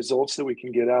amount of results that we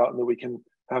can get out, and that we can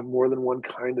have more than one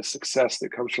kind of success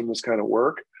that comes from this kind of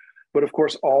work. But of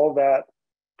course, all that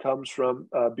comes from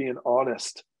being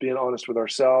honest with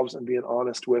ourselves, and being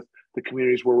honest with the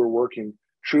communities where we're working,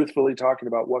 truthfully talking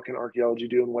about what can archaeology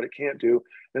do and what it can't do.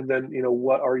 And then,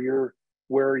 where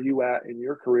are you at in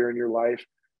your career, in your life,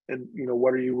 and,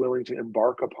 what are you willing to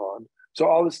embark upon? So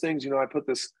all these things, I put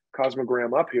this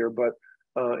cosmogram up here, but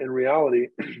in reality,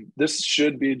 this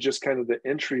should be just kind of the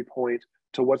entry point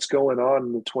to what's going on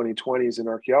in the 2020s in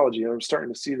archaeology. And I'm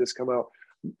starting to see this come out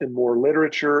in more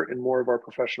literature, in more of our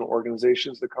professional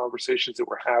organizations, the conversations that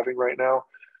we're having right now.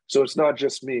 So it's not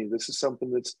just me. This is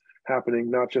something that's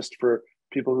happening not just for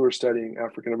people who are studying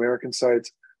African-American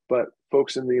sites, but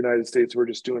folks in the United States who are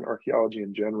just doing archaeology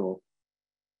in general.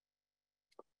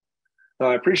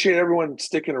 I appreciate everyone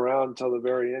sticking around until the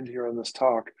very end here on this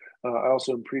talk. I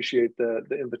also appreciate the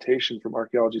invitation from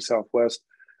Archaeology Southwest.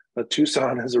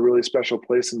 Tucson has a really special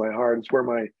place in my heart. It's where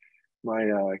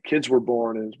my kids were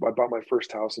born, and I bought my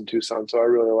first house in Tucson, so I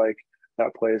really like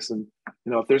that place. And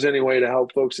if there's any way to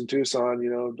help folks in Tucson,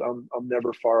 I'm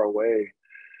never far away.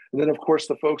 And then of course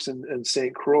the folks in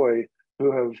St. Croix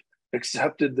who have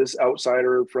accepted this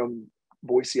outsider from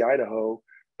Boise, Idaho,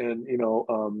 and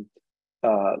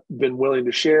been willing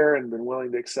to share and been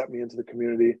willing to accept me into the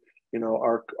community.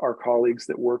 Our colleagues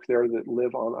that work there that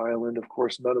live on island, of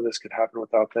course, none of this could happen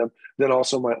without them. Then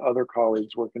also my other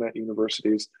colleagues working at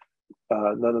universities,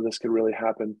 none of this could really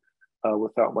happen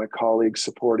without my colleagues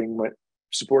supporting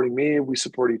me. We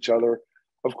support each other.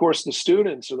 Of course, the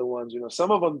students are the ones,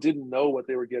 some of them didn't know what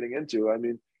they were getting into. I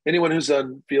mean, anyone who's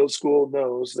done field school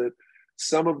knows that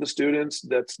some of the students,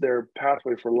 that's their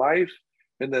pathway for life.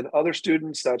 And then other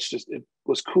students, that's just, it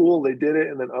was cool, they did it.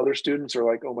 And then other students are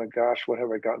like, oh my gosh, what have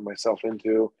I gotten myself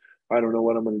into? I don't know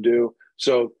what I'm going to do.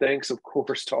 So thanks, of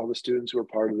course, to all the students who are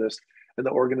part of this and the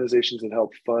organizations that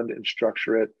help fund and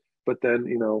structure it. But then,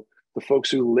 the folks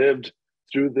who lived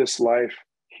through this life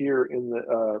here in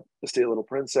the state of Little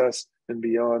Princess and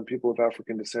beyond, people of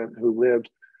African descent who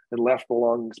lived and left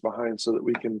belongings behind so that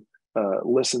we can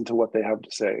listen to what they have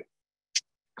to say.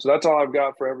 So that's all I've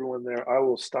got for everyone there. I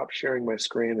will stop sharing my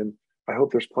screen, and I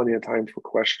hope there's plenty of time for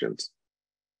questions.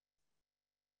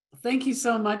 Thank you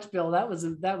so much, Bill. That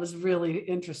was really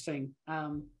interesting.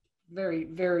 Very,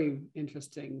 very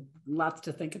interesting. Lots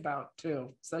to think about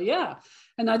too. So yeah,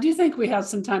 and I do think we have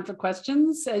some time for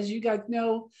questions. As you guys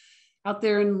know, out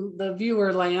there in the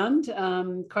viewer land,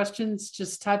 questions,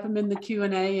 just type them in the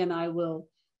Q&A, and I will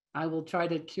try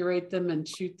to curate them and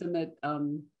shoot them at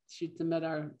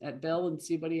Bill and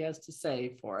see what he has to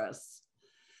say for us.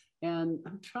 And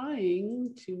I'm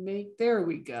trying to make, there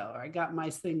we go. I got my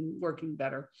thing working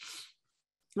better.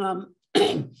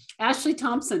 Ashley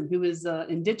Thompson, who is an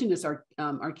Indigenous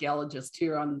archaeologist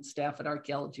here on staff at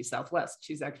Archaeology Southwest.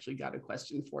 She's actually got a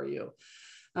question for you.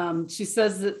 She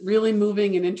says that really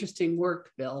moving and interesting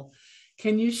work, Bill.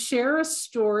 Can you share a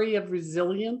story of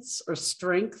resilience or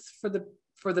strength for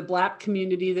the Black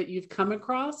community that you've come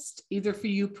across, either for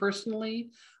you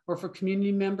personally or for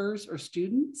community members or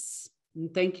students?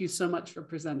 And thank you so much for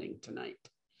presenting tonight.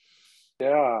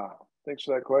 Yeah, thanks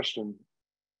for that question.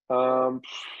 I'm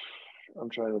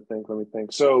trying to think, let me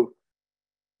think. So,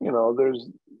 there's,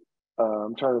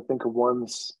 I'm trying to think of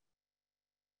ones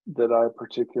that I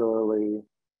particularly,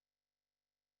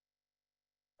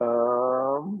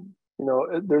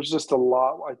 there's just a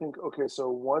lot. I think, okay, so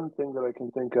one thing that I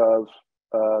can think of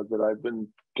that I've been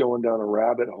going down a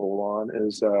rabbit hole on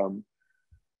is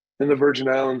in the Virgin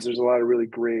Islands, there's a lot of really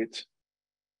great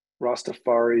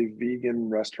Rastafari vegan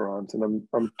restaurants, and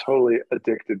I'm totally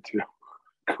addicted to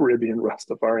Caribbean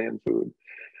Rastafarian food.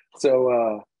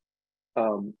 So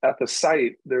at the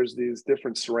site, there's these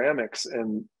different ceramics,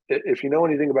 and if you know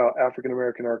anything about African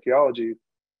American archaeology,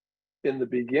 in the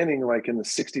beginning, like in the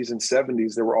 60s and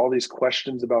 70s, there were all these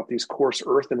questions about these coarse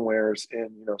earthenwares in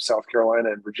South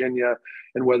Carolina and Virginia,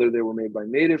 and whether they were made by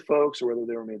Native folks or whether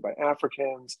they were made by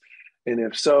Africans. And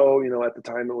if so, at the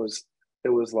time it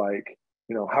was like,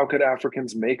 how could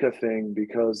Africans make a thing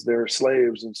because they're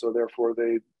slaves, and so therefore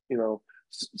they,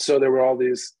 so there were all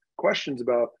these questions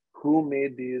about who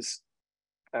made these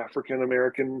African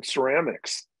American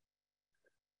ceramics.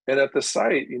 And at the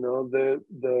site,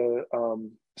 the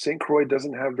St. Croix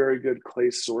doesn't have very good clay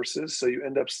sources. So you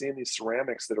end up seeing these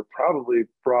ceramics that are probably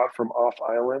brought from off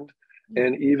island.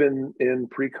 And even in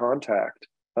pre-contact,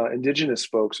 indigenous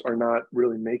folks are not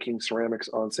really making ceramics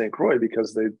on St. Croix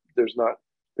because there's not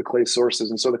the clay sources.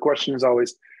 And so the question is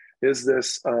always, is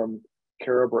this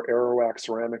Carib or Arawak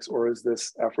ceramics, or is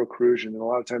this Afro-Crucian? And a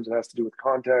lot of times it has to do with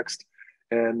context.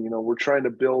 And, we're trying to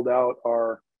build out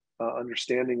our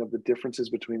understanding of the differences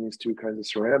between these two kinds of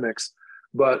ceramics.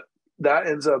 But that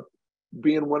ends up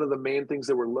being one of the main things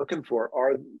that we're looking for.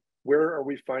 Where are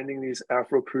we finding these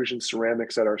Afro-Crucian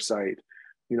ceramics at our site?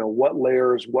 What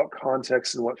layers, what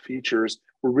context, and what features?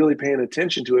 We're really paying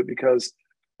attention to it because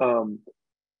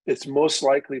it's most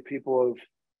likely people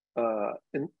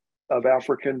of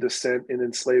African descent in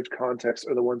enslaved context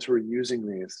are the ones who are using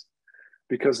these,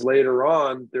 because later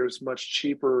on there's much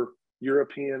cheaper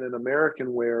European and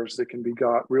American wares that can be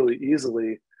got really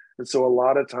easily. And so a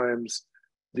lot of times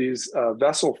these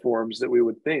vessel forms that we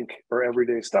would think are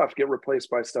everyday stuff get replaced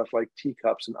by stuff like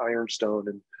teacups and ironstone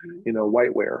and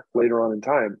whiteware later on in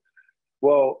time.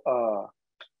 Well,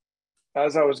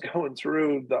 as I was going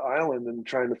through the island and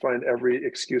trying to find every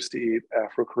excuse to eat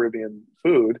Afro-Caribbean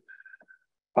food,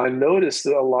 I noticed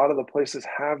that a lot of the places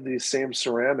have these same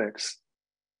ceramics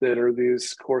that are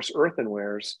these coarse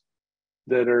earthenwares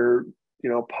that are,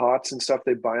 pots and stuff.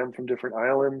 They buy them from different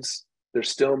islands. They're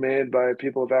still made by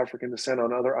people of African descent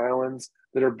on other islands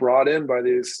that are brought in by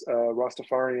these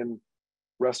Rastafarian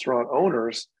restaurant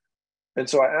owners. And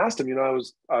so I asked them,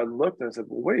 I looked and I said,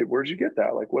 well, wait, where'd you get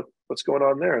that? Like, what's going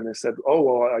on there? And they said, oh,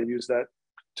 well, I use that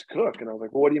to cook. And I was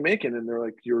like, well, what are you making? And they're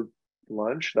like, your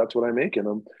lunch. That's what I'm making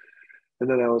them. And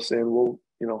then I was saying, well,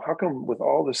 you know, how come with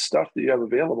all this stuff that you have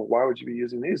available, why would you be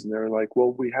using these? And they're like,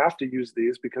 well, we have to use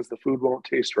these because the food won't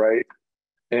taste right.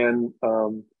 And,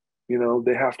 you know,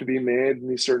 they have to be made in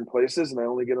these certain places, and I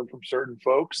only get them from certain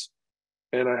folks,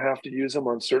 and I have to use them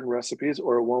on certain recipes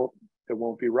or it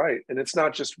won't be right. And it's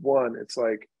not just one, it's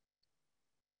like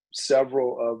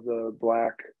several of the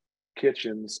Black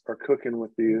kitchens are cooking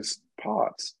with these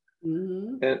pots.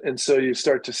 Mm-hmm. And so you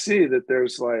start to see that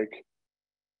there's like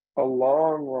a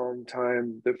long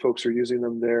time that folks are using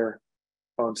them there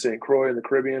on St. Croix in the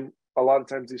Caribbean. A lot of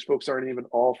times these folks aren't even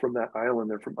all from that island.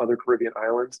 They're from other Caribbean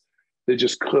islands. They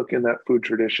just cook in that food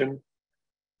tradition.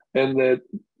 And that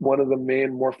one of the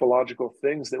main morphological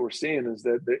things that we're seeing is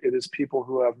that it is people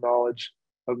who have knowledge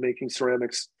of making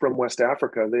ceramics from West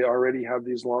Africa. They already have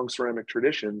these long ceramic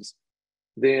traditions.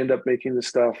 They end up making the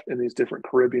stuff in these different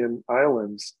Caribbean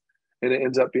islands. And it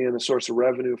ends up being a source of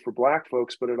revenue for Black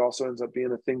folks, but it also ends up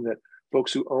being a thing that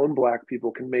folks who own Black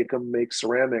people can make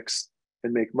ceramics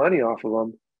and make money off of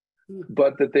them,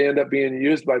 but that they end up being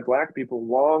used by Black people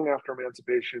long after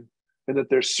emancipation. And that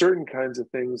there's certain kinds of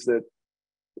things that,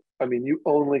 I mean, you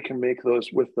only can make those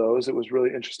with those. It was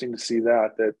really interesting to see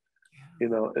that, you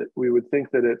know, we would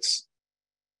think that it's,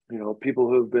 you know, people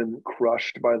who have been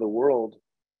crushed by the world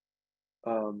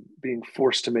being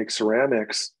forced to make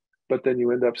ceramics, but then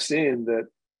you end up seeing that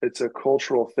it's a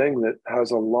cultural thing that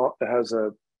has a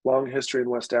long history in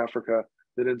West Africa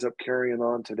that ends up carrying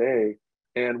on today.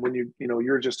 And when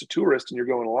you're just a tourist and you're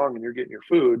going along and you're getting your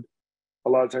food, a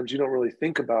lot of times you don't really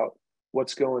think about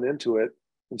what's going into it.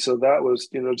 And so that was,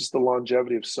 you know, just the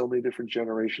longevity of so many different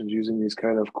generations using these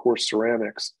kind of coarse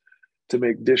ceramics to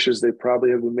make dishes they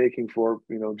probably have been making for,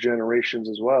 you know, generations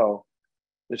as well.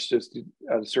 It's just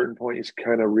at a certain point you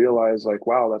kind of realize like,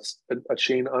 wow, that's a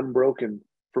chain unbroken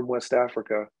from West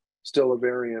Africa, still a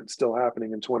variant, still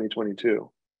happening in 2022.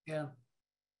 Yeah.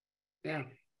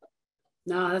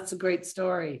 No, that's a great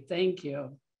story. Thank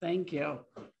you.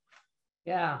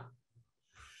 Yeah.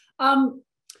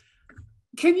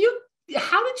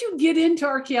 How did you get into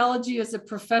archaeology as a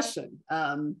profession?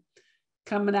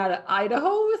 Coming out of Idaho,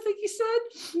 I think you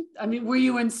said? I mean, were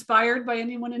you inspired by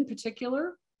anyone in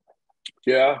particular?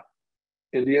 Yeah.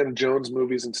 Indiana Jones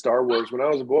movies and Star Wars. When I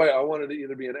was a boy, I wanted to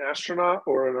either be an astronaut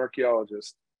or an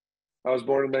archaeologist. I was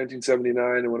born in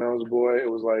 1979. And when I was a boy,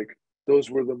 it was like, those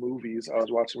were the movies I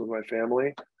was watching with my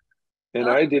family. And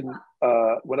I didn't,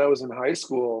 when I was in high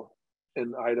school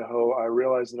in Idaho, I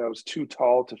realized that I was too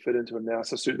tall to fit into a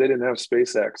NASA suit. They didn't have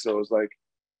SpaceX. So it was like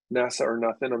NASA or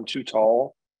nothing. I'm too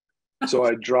tall. So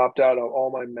I dropped out of all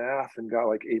my math and got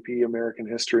like AP American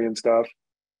history and stuff.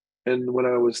 And when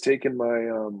I was taking my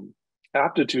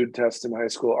aptitude test in high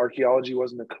school, archaeology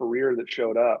wasn't a career that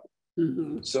showed up.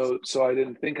 Mm-hmm. So I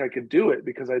didn't think I could do it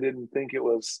because I didn't think it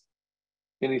was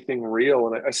anything real.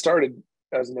 And I started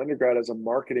as an undergrad as a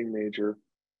marketing major.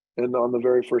 And on the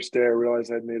very first day, I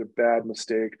realized I'd made a bad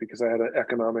mistake because I had an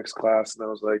economics class. And I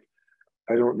was like,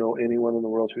 I don't know anyone in the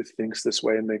world who thinks this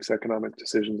way and makes economic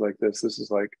decisions like this. This is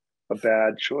like a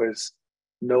bad choice.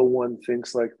 No one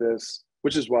thinks like this,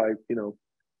 which is why, you know,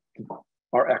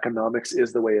 our economics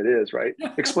is the way it is, right?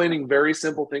 Explaining very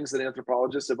simple things that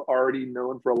anthropologists have already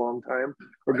known for a long time,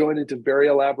 or going into very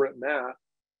elaborate math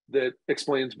that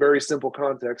explains very simple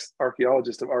context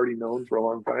archaeologists have already known for a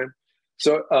long time.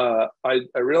 So I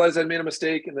realized I'd made a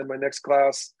mistake. And then my next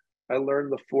class, I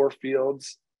learned the 4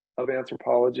 fields of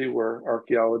anthropology were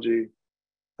archaeology,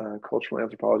 cultural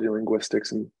anthropology,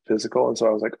 linguistics, and physical. And so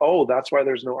I was like, oh, that's why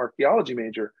there's no archaeology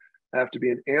major. I have to be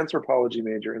an anthropology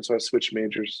major. And so I switched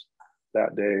majors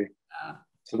that day.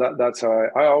 So that's how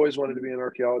I always wanted to be an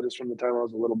archaeologist from the time I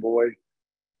was a little boy.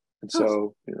 And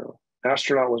so, you know,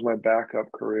 astronaut was my backup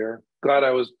career. Glad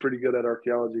I was pretty good at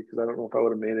archaeology because I don't know if I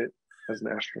would have made it as an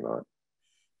astronaut.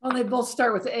 Well, they both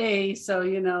start with A, so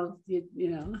you know. Yeah.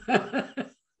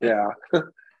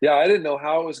 Yeah, I didn't know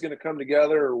how it was going to come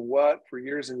together or what for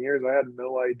years and years. I had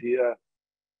no idea.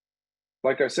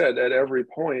 Like I said, at every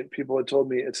point, people had told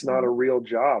me it's not a real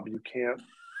job.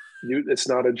 It's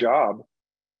not a job.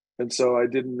 And so I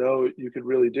didn't know you could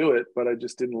really do it, but I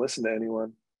just didn't listen to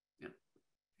anyone.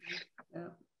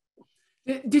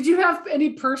 Yeah. Did you have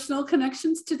any personal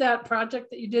connections to that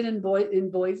project that you did in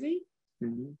Boise?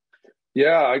 Mm-hmm.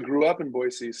 Yeah, I grew up in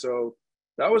Boise. So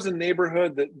that was a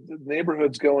neighborhood that the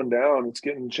neighborhood's going down. It's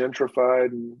getting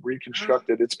gentrified and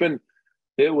reconstructed.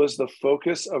 It was the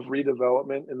focus of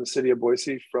redevelopment in the city of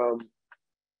Boise from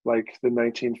like the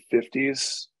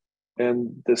 1950s.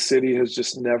 And the city has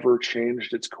just never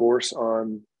changed its course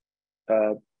on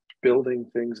building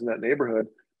things in that neighborhood.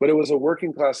 but it was a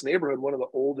working class neighborhood, one of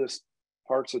the oldest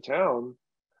parts of town.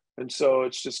 And so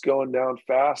it's just going down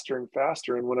faster and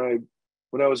faster. And when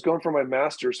I was going for my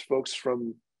master's, folks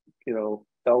from,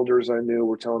 elders I knew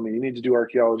were telling me, you need to do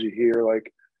archaeology here.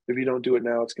 Like, if you don't do it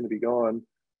now, it's going to be gone.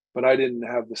 But I didn't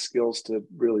have the skills to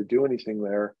really do anything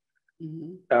there.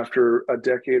 Mm-hmm. After a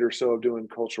decade or so of doing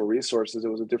cultural resources,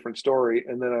 it was a different story.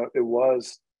 And then it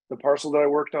was the parcel that I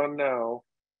worked on now.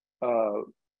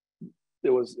 It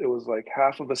was like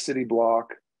half of a city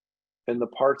block, and the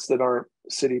parts that aren't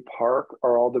city park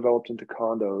are all developed into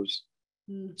condos.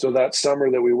 Mm-hmm. So that summer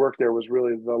that we worked there was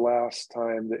really the last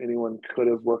time that anyone could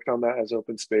have worked on that as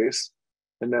open space.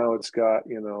 And now it's got,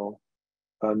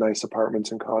 nice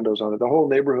apartments and condos on it. The whole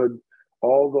neighborhood,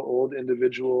 all the old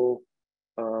individual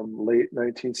late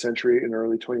 19th century and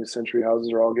early 20th century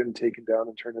houses are all getting taken down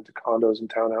and turned into condos and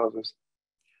townhouses.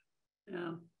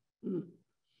 Yeah. Mm.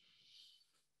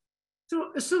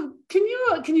 So can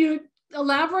you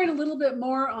elaborate a little bit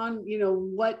more on,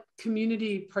 what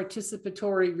community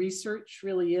participatory research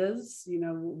really is?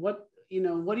 What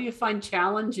do you find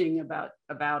challenging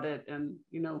about it, and,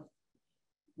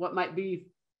 what might be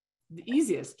the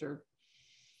easiest? Or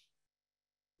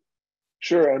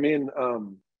Sure. I mean,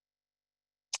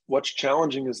 what's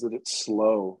challenging is that it's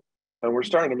slow, and we're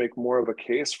starting to make more of a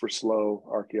case for slow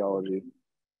archaeology.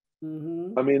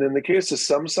 Mm-hmm. I mean, in the case of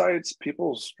some sites,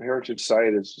 people's heritage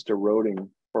site is just eroding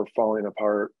or falling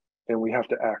apart, and we have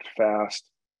to act fast.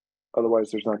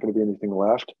 Otherwise, there's not going to be anything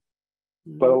left.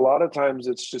 Mm-hmm. But a lot of times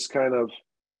it's just kind of,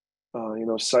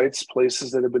 sites,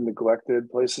 places that have been neglected,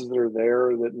 places that are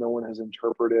there that no one has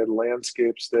interpreted,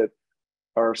 landscapes that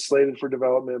are slated for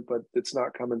development, but it's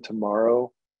not coming tomorrow,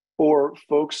 or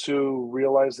folks who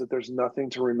realize that there's nothing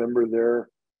to remember their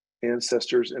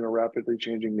ancestors in a rapidly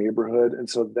changing neighborhood. And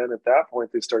so then at that point,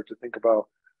 they start to think about,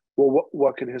 well,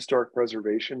 what can historic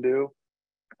preservation do?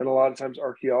 And a lot of times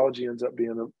archaeology ends up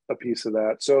being a piece of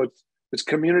that. So it's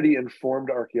community informed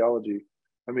archaeology.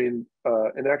 I mean,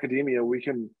 in academia, we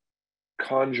can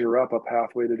conjure up a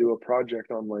pathway to do a project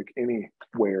on like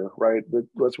anywhere, right?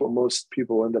 That's what most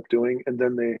people end up doing. And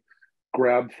then they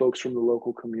grab folks from the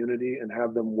local community and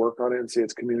have them work on it and say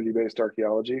it's community-based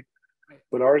archaeology.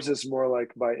 But ours is more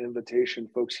like by invitation.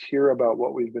 Folks hear about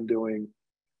what we've been doing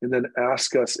and then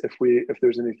ask us if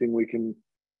there's anything we can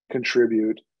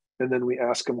contribute. And then we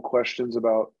ask them questions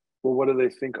about, well, what do they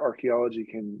think archaeology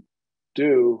can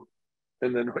do?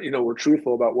 And then, we're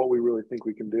truthful about what we really think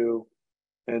we can do.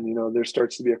 And, there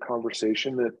starts to be a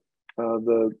conversation that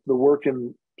the work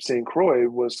in St. Croix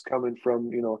was coming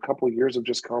from, a couple of years of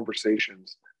just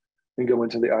conversations and going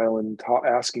to the island,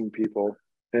 asking people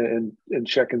and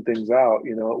checking things out.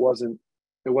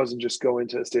 It wasn't just going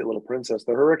to Estate Little Princess.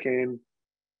 The hurricane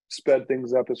sped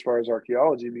things up as far as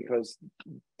archaeology because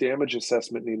damage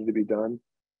assessment needed to be done.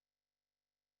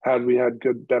 Had we had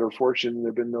better fortune,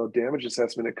 there'd been no damage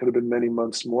assessment. It could have been many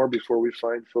months more before we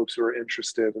find folks who are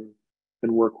interested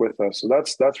and work with us. So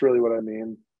that's really what I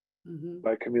mean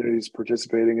by communities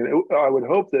participating. And I would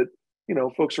hope that,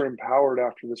 folks are empowered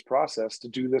after this process to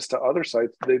do this to other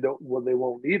sites. They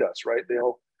won't need us, right?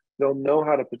 They'll know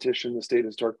how to petition the State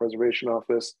Historic Preservation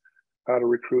Office, how to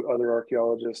recruit other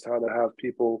archaeologists, how to have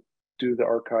people do the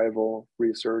archival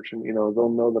research, and they'll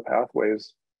know the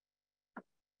pathways.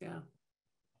 Yeah.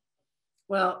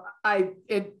 Well,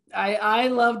 I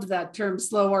loved that term,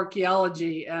 slow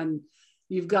archaeology, and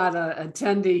you've got an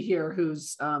attendee here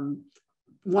who's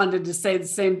wanted to say the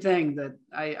same thing, that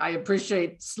I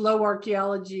appreciate slow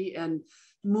archaeology and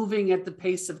moving at the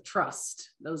pace of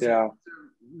trust.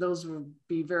 Those would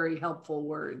be very helpful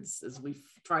words as we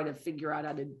try to figure out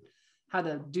how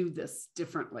to do this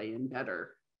differently and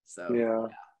better. So yeah.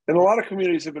 And a lot of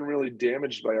communities have been really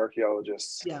damaged by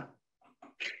archaeologists. Yeah.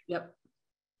 Yep.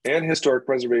 And historic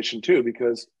preservation too,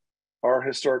 because our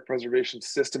historic preservation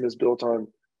system is built on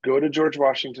go to George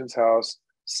Washington's house,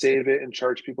 save it, and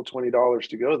charge people $20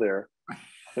 to go there.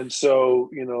 And so,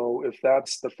 if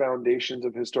that's the foundations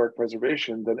of historic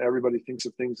preservation, then everybody thinks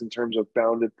of things in terms of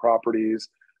bounded properties,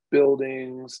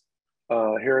 buildings,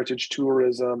 heritage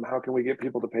tourism. How can we get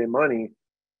people to pay money?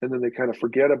 And then they kind of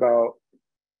forget about,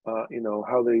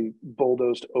 how they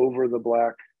bulldozed over the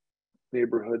Black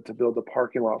neighborhood to build a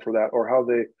parking lot for that, or how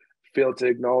they failed to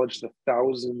acknowledge the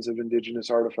thousands of indigenous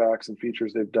artifacts and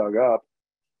features they've dug up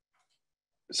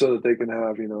so that they can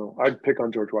have, I'd pick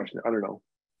on George Washington. I don't know.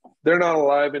 They're not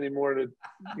alive anymore to,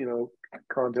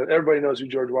 content. Everybody knows who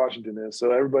George Washington is.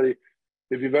 So everybody,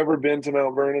 if you've ever been to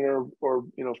Mount Vernon or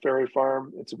Ferry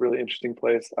Farm, it's a really interesting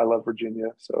place. I love Virginia.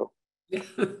 So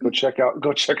go check out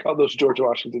those George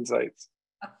Washington sites.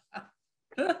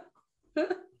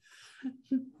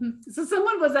 So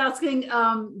someone was asking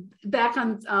back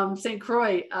on St.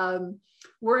 Croix,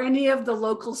 were any of the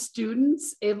local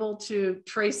students able to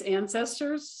trace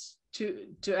ancestors to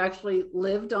actually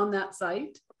lived on that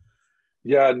site?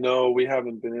 Yeah, no, we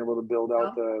haven't been able to build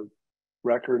out the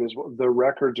record as well. The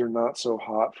records are not so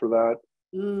hot for that.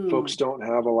 Folks don't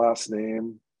have a last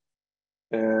name.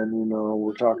 And, you know,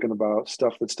 we're talking about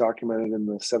stuff that's documented in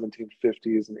the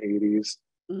 1750s and 80s.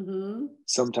 Mm-hmm.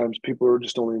 Sometimes people are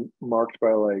just only marked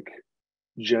by like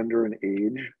gender and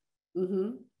age.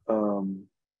 Mm-hmm.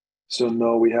 So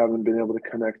no, we haven't been able to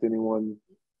connect anyone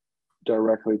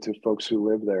directly to folks who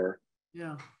live there.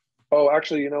 Yeah. Oh,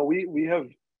 actually, you know,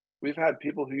 we've had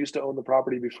people who used to own the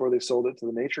property before they sold it to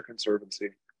the Nature Conservancy.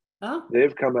 Oh.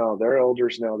 They've come out. They're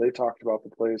elders now. They talked about the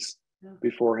place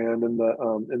beforehand, and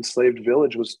the enslaved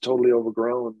village was totally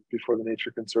overgrown before the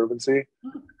Nature Conservancy.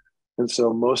 And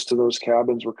so most of those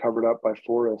cabins were covered up by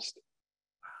forest.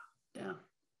 Yeah.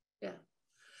 Yeah.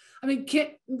 I mean,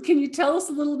 can you tell us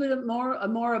a little bit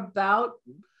more about,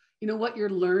 you know, what you're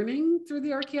learning through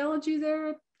the archaeology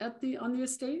there on the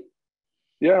estate?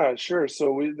 Yeah, sure.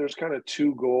 So there's kind of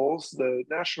two goals. The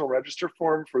National Register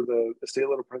form for the Estate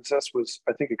Little Princess was,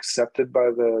 I think, accepted by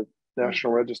the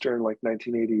National Register in like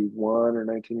 1981 or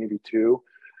 1982,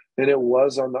 and it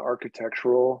was on the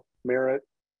architectural merit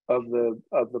of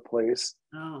the place.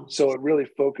 Oh. So it really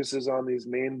focuses on these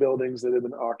main buildings that have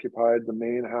been occupied, the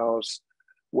main house,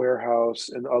 warehouse,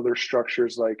 and other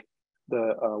structures like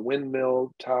the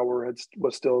windmill tower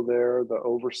was still there, the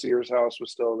overseer's house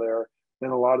was still there,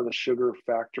 and a lot of the sugar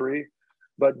factory.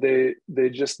 But they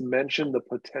just mentioned the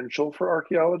potential for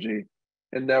archaeology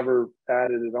and never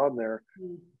added it on there.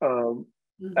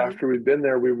 After we've been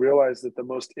there, we realized that the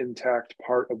most intact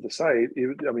part of the site,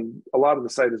 I mean, a lot of the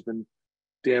site has been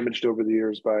damaged over the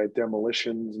years by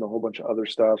demolitions and a whole bunch of other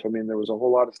stuff. I mean, there was a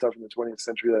whole lot of stuff in the 20th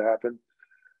century that happened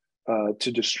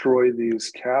to destroy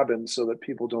these cabins so that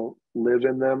people don't live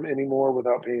in them anymore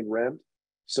without paying rent.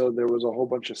 So there was a whole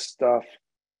bunch of stuff,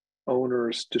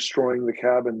 owners destroying the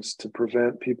cabins to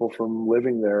prevent people from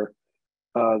living there.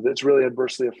 That's really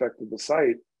adversely affected the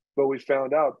site. But we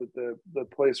found out that the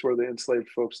place where the enslaved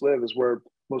folks live is where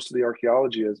most of the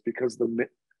archaeology is, because the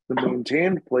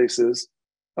maintained places,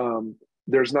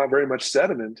 there's not very much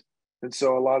sediment. And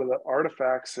so a lot of the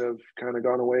artifacts have kind of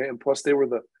gone away. And plus they were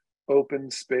the open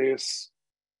space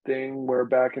thing where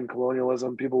back in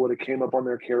colonialism, people would have came up on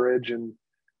their carriage and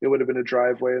it would have been a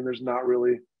driveway, and there's not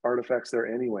really artifacts there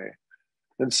anyway.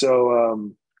 And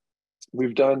so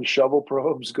we've done shovel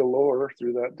probes galore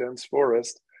through that dense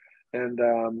forest, and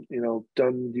you know,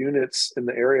 done units in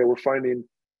the area. We're finding,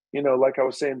 you know, like I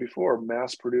was saying before,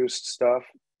 mass produced stuff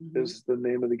is the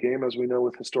name of the game, as we know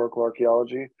with historical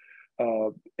archaeology.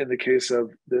 In the case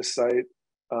of this site,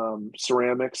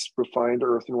 ceramics, refined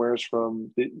earthenwares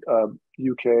from the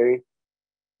UK,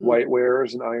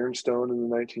 whitewares and ironstone in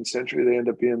the 19th century, they end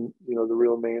up being, you know, the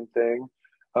real main thing.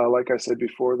 Like I said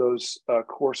before, those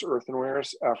coarse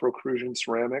earthenwares, Afro-Crucian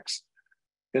ceramics,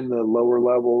 in the lower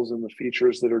levels and the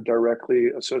features that are directly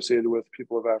associated with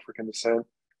people of African descent,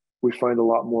 we find a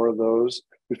lot more of those.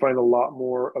 We find a lot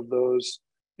more of those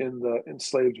in the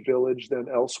enslaved village than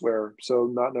elsewhere. So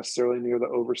not necessarily near the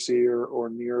overseer or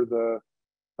near the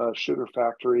sugar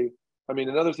factory. I mean,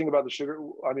 another thing about the sugar,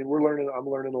 I mean, I'm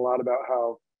learning a lot about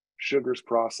how sugar's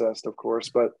processed, of course,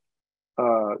 but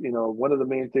you know, one of the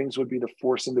main things would be to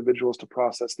force individuals to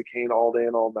process the cane all day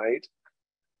and all night.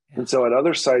 And so at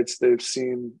other sites, they've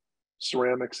seen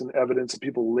ceramics and evidence of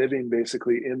people living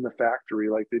basically in the factory.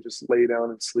 Like they just lay down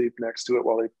and sleep next to it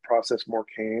while they process more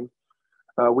cane.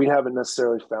 We haven't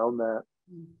necessarily found that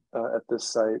at this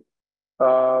site.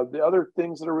 The other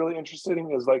things that are really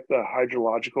interesting is like the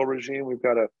hydrological regime. We've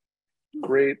got a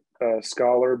great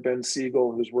scholar, Ben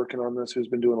Siegel, who's working on this, who's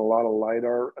been doing a lot of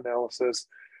LIDAR analysis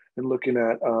and looking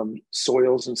at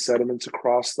soils and sediments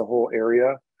across the whole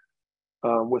area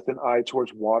with an eye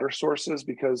towards water sources,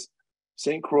 because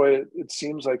St. Croix, it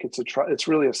seems like it's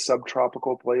really a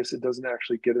subtropical place. It doesn't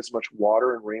actually get as much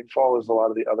water and rainfall as a lot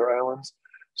of the other islands.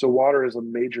 So water is a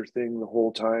major thing the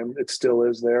whole time. It still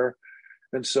is there.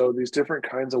 And so these different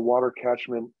kinds of water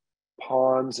catchment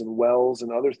ponds and wells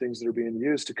and other things that are being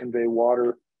used to convey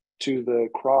water to the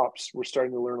crops, we're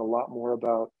starting to learn a lot more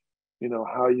about, you know,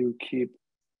 how you keep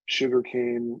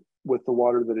sugarcane with the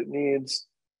water that it needs,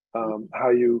 how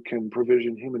you can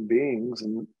provision human beings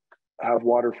and have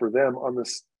water for them on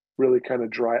this really kind of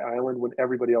dry island when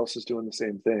everybody else is doing the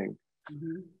same thing.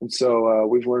 And so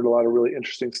we've learned a lot of really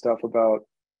interesting stuff about,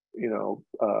 you know,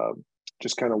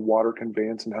 just kind of water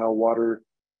conveyance and how water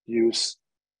use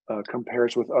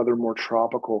compares with other more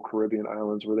tropical Caribbean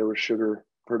islands where there was sugar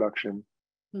production.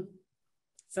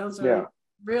 Sounds Yeah.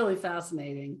 really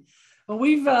fascinating. Well,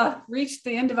 we've reached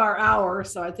the end of our hour,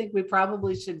 so I think we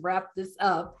probably should wrap this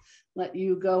up, let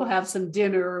you go have some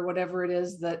dinner or whatever it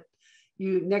is that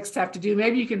you next have to do.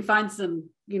 Maybe you can find some,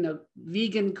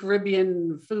 vegan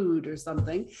Caribbean food or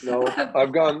something. No,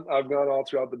 I've gone all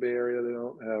throughout the Bay Area. They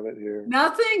don't have it here.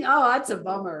 Nothing? Oh, that's a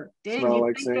bummer. Dang, Smell you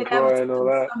like think St. they'd have Croix, I know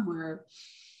that. somewhere.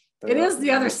 Yeah. It is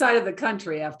the other side of the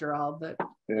country after all, but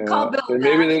Yeah. call Bill. And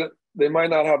maybe they might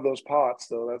not have those pots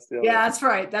though. That's the other. Yeah, that's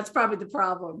right. That's probably the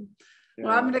problem. Yeah.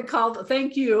 Well, I'm going to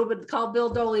thank you, but call Bill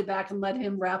Doley back and let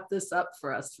him wrap this up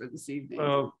for us for this evening.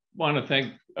 Well, I want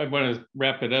to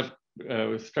wrap it up,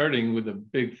 starting with a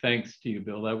big thanks to you,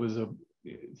 Bill. That was a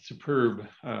superb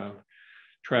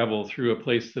travel through a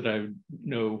place that I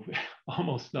know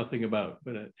almost nothing about,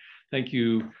 but thank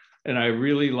you. And I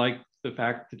really like the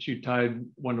fact that you tied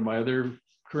one of my other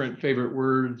current favorite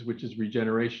words, which is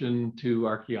regeneration, to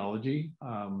archaeology.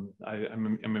 I'm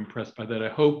impressed by that. I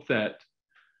hope that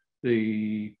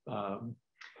the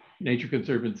Nature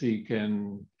Conservancy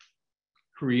can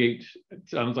create, it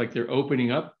sounds like they're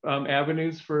opening up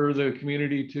avenues for the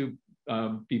community to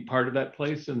be part of that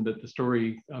place, and that the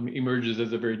story emerges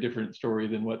as a very different story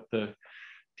than what the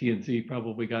TNC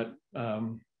probably got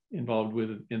involved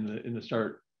with in the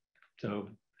start. So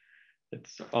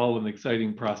it's all an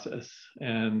exciting process.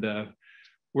 And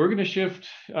we're going to shift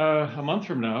a month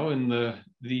from now in the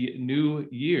new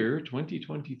year,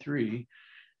 2023.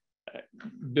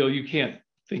 Bill, you can't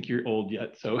think you're old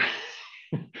yet, so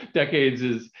decades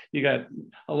you got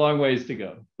a long ways to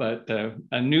go, but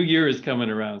a new year is coming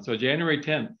around. So January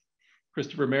 10th,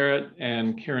 Christopher Merritt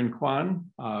and Karen Kwan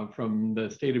from the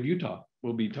state of Utah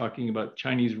will be talking about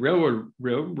Chinese railroad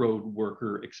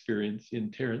worker experience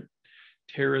in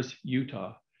Terrace,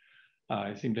 Utah.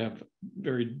 I seem to have a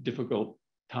very difficult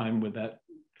time with that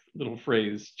little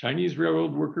phrase, Chinese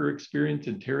railroad worker experience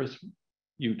in Terrace,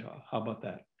 Utah. How about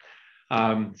that?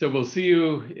 So we'll see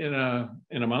you in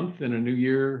a month, in a new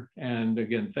year. And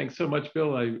again, thanks so much,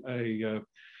 Bill. I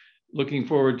looking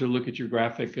forward to look at your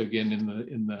graphic again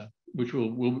in the which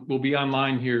will be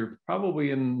online here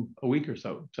probably in a week or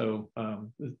so. So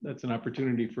that's an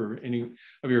opportunity for any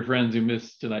of your friends who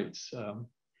missed tonight's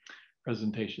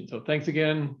presentation. So thanks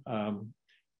again.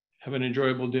 Have an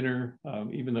enjoyable dinner,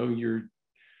 even though your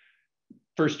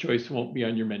first choice won't be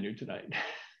on your menu tonight.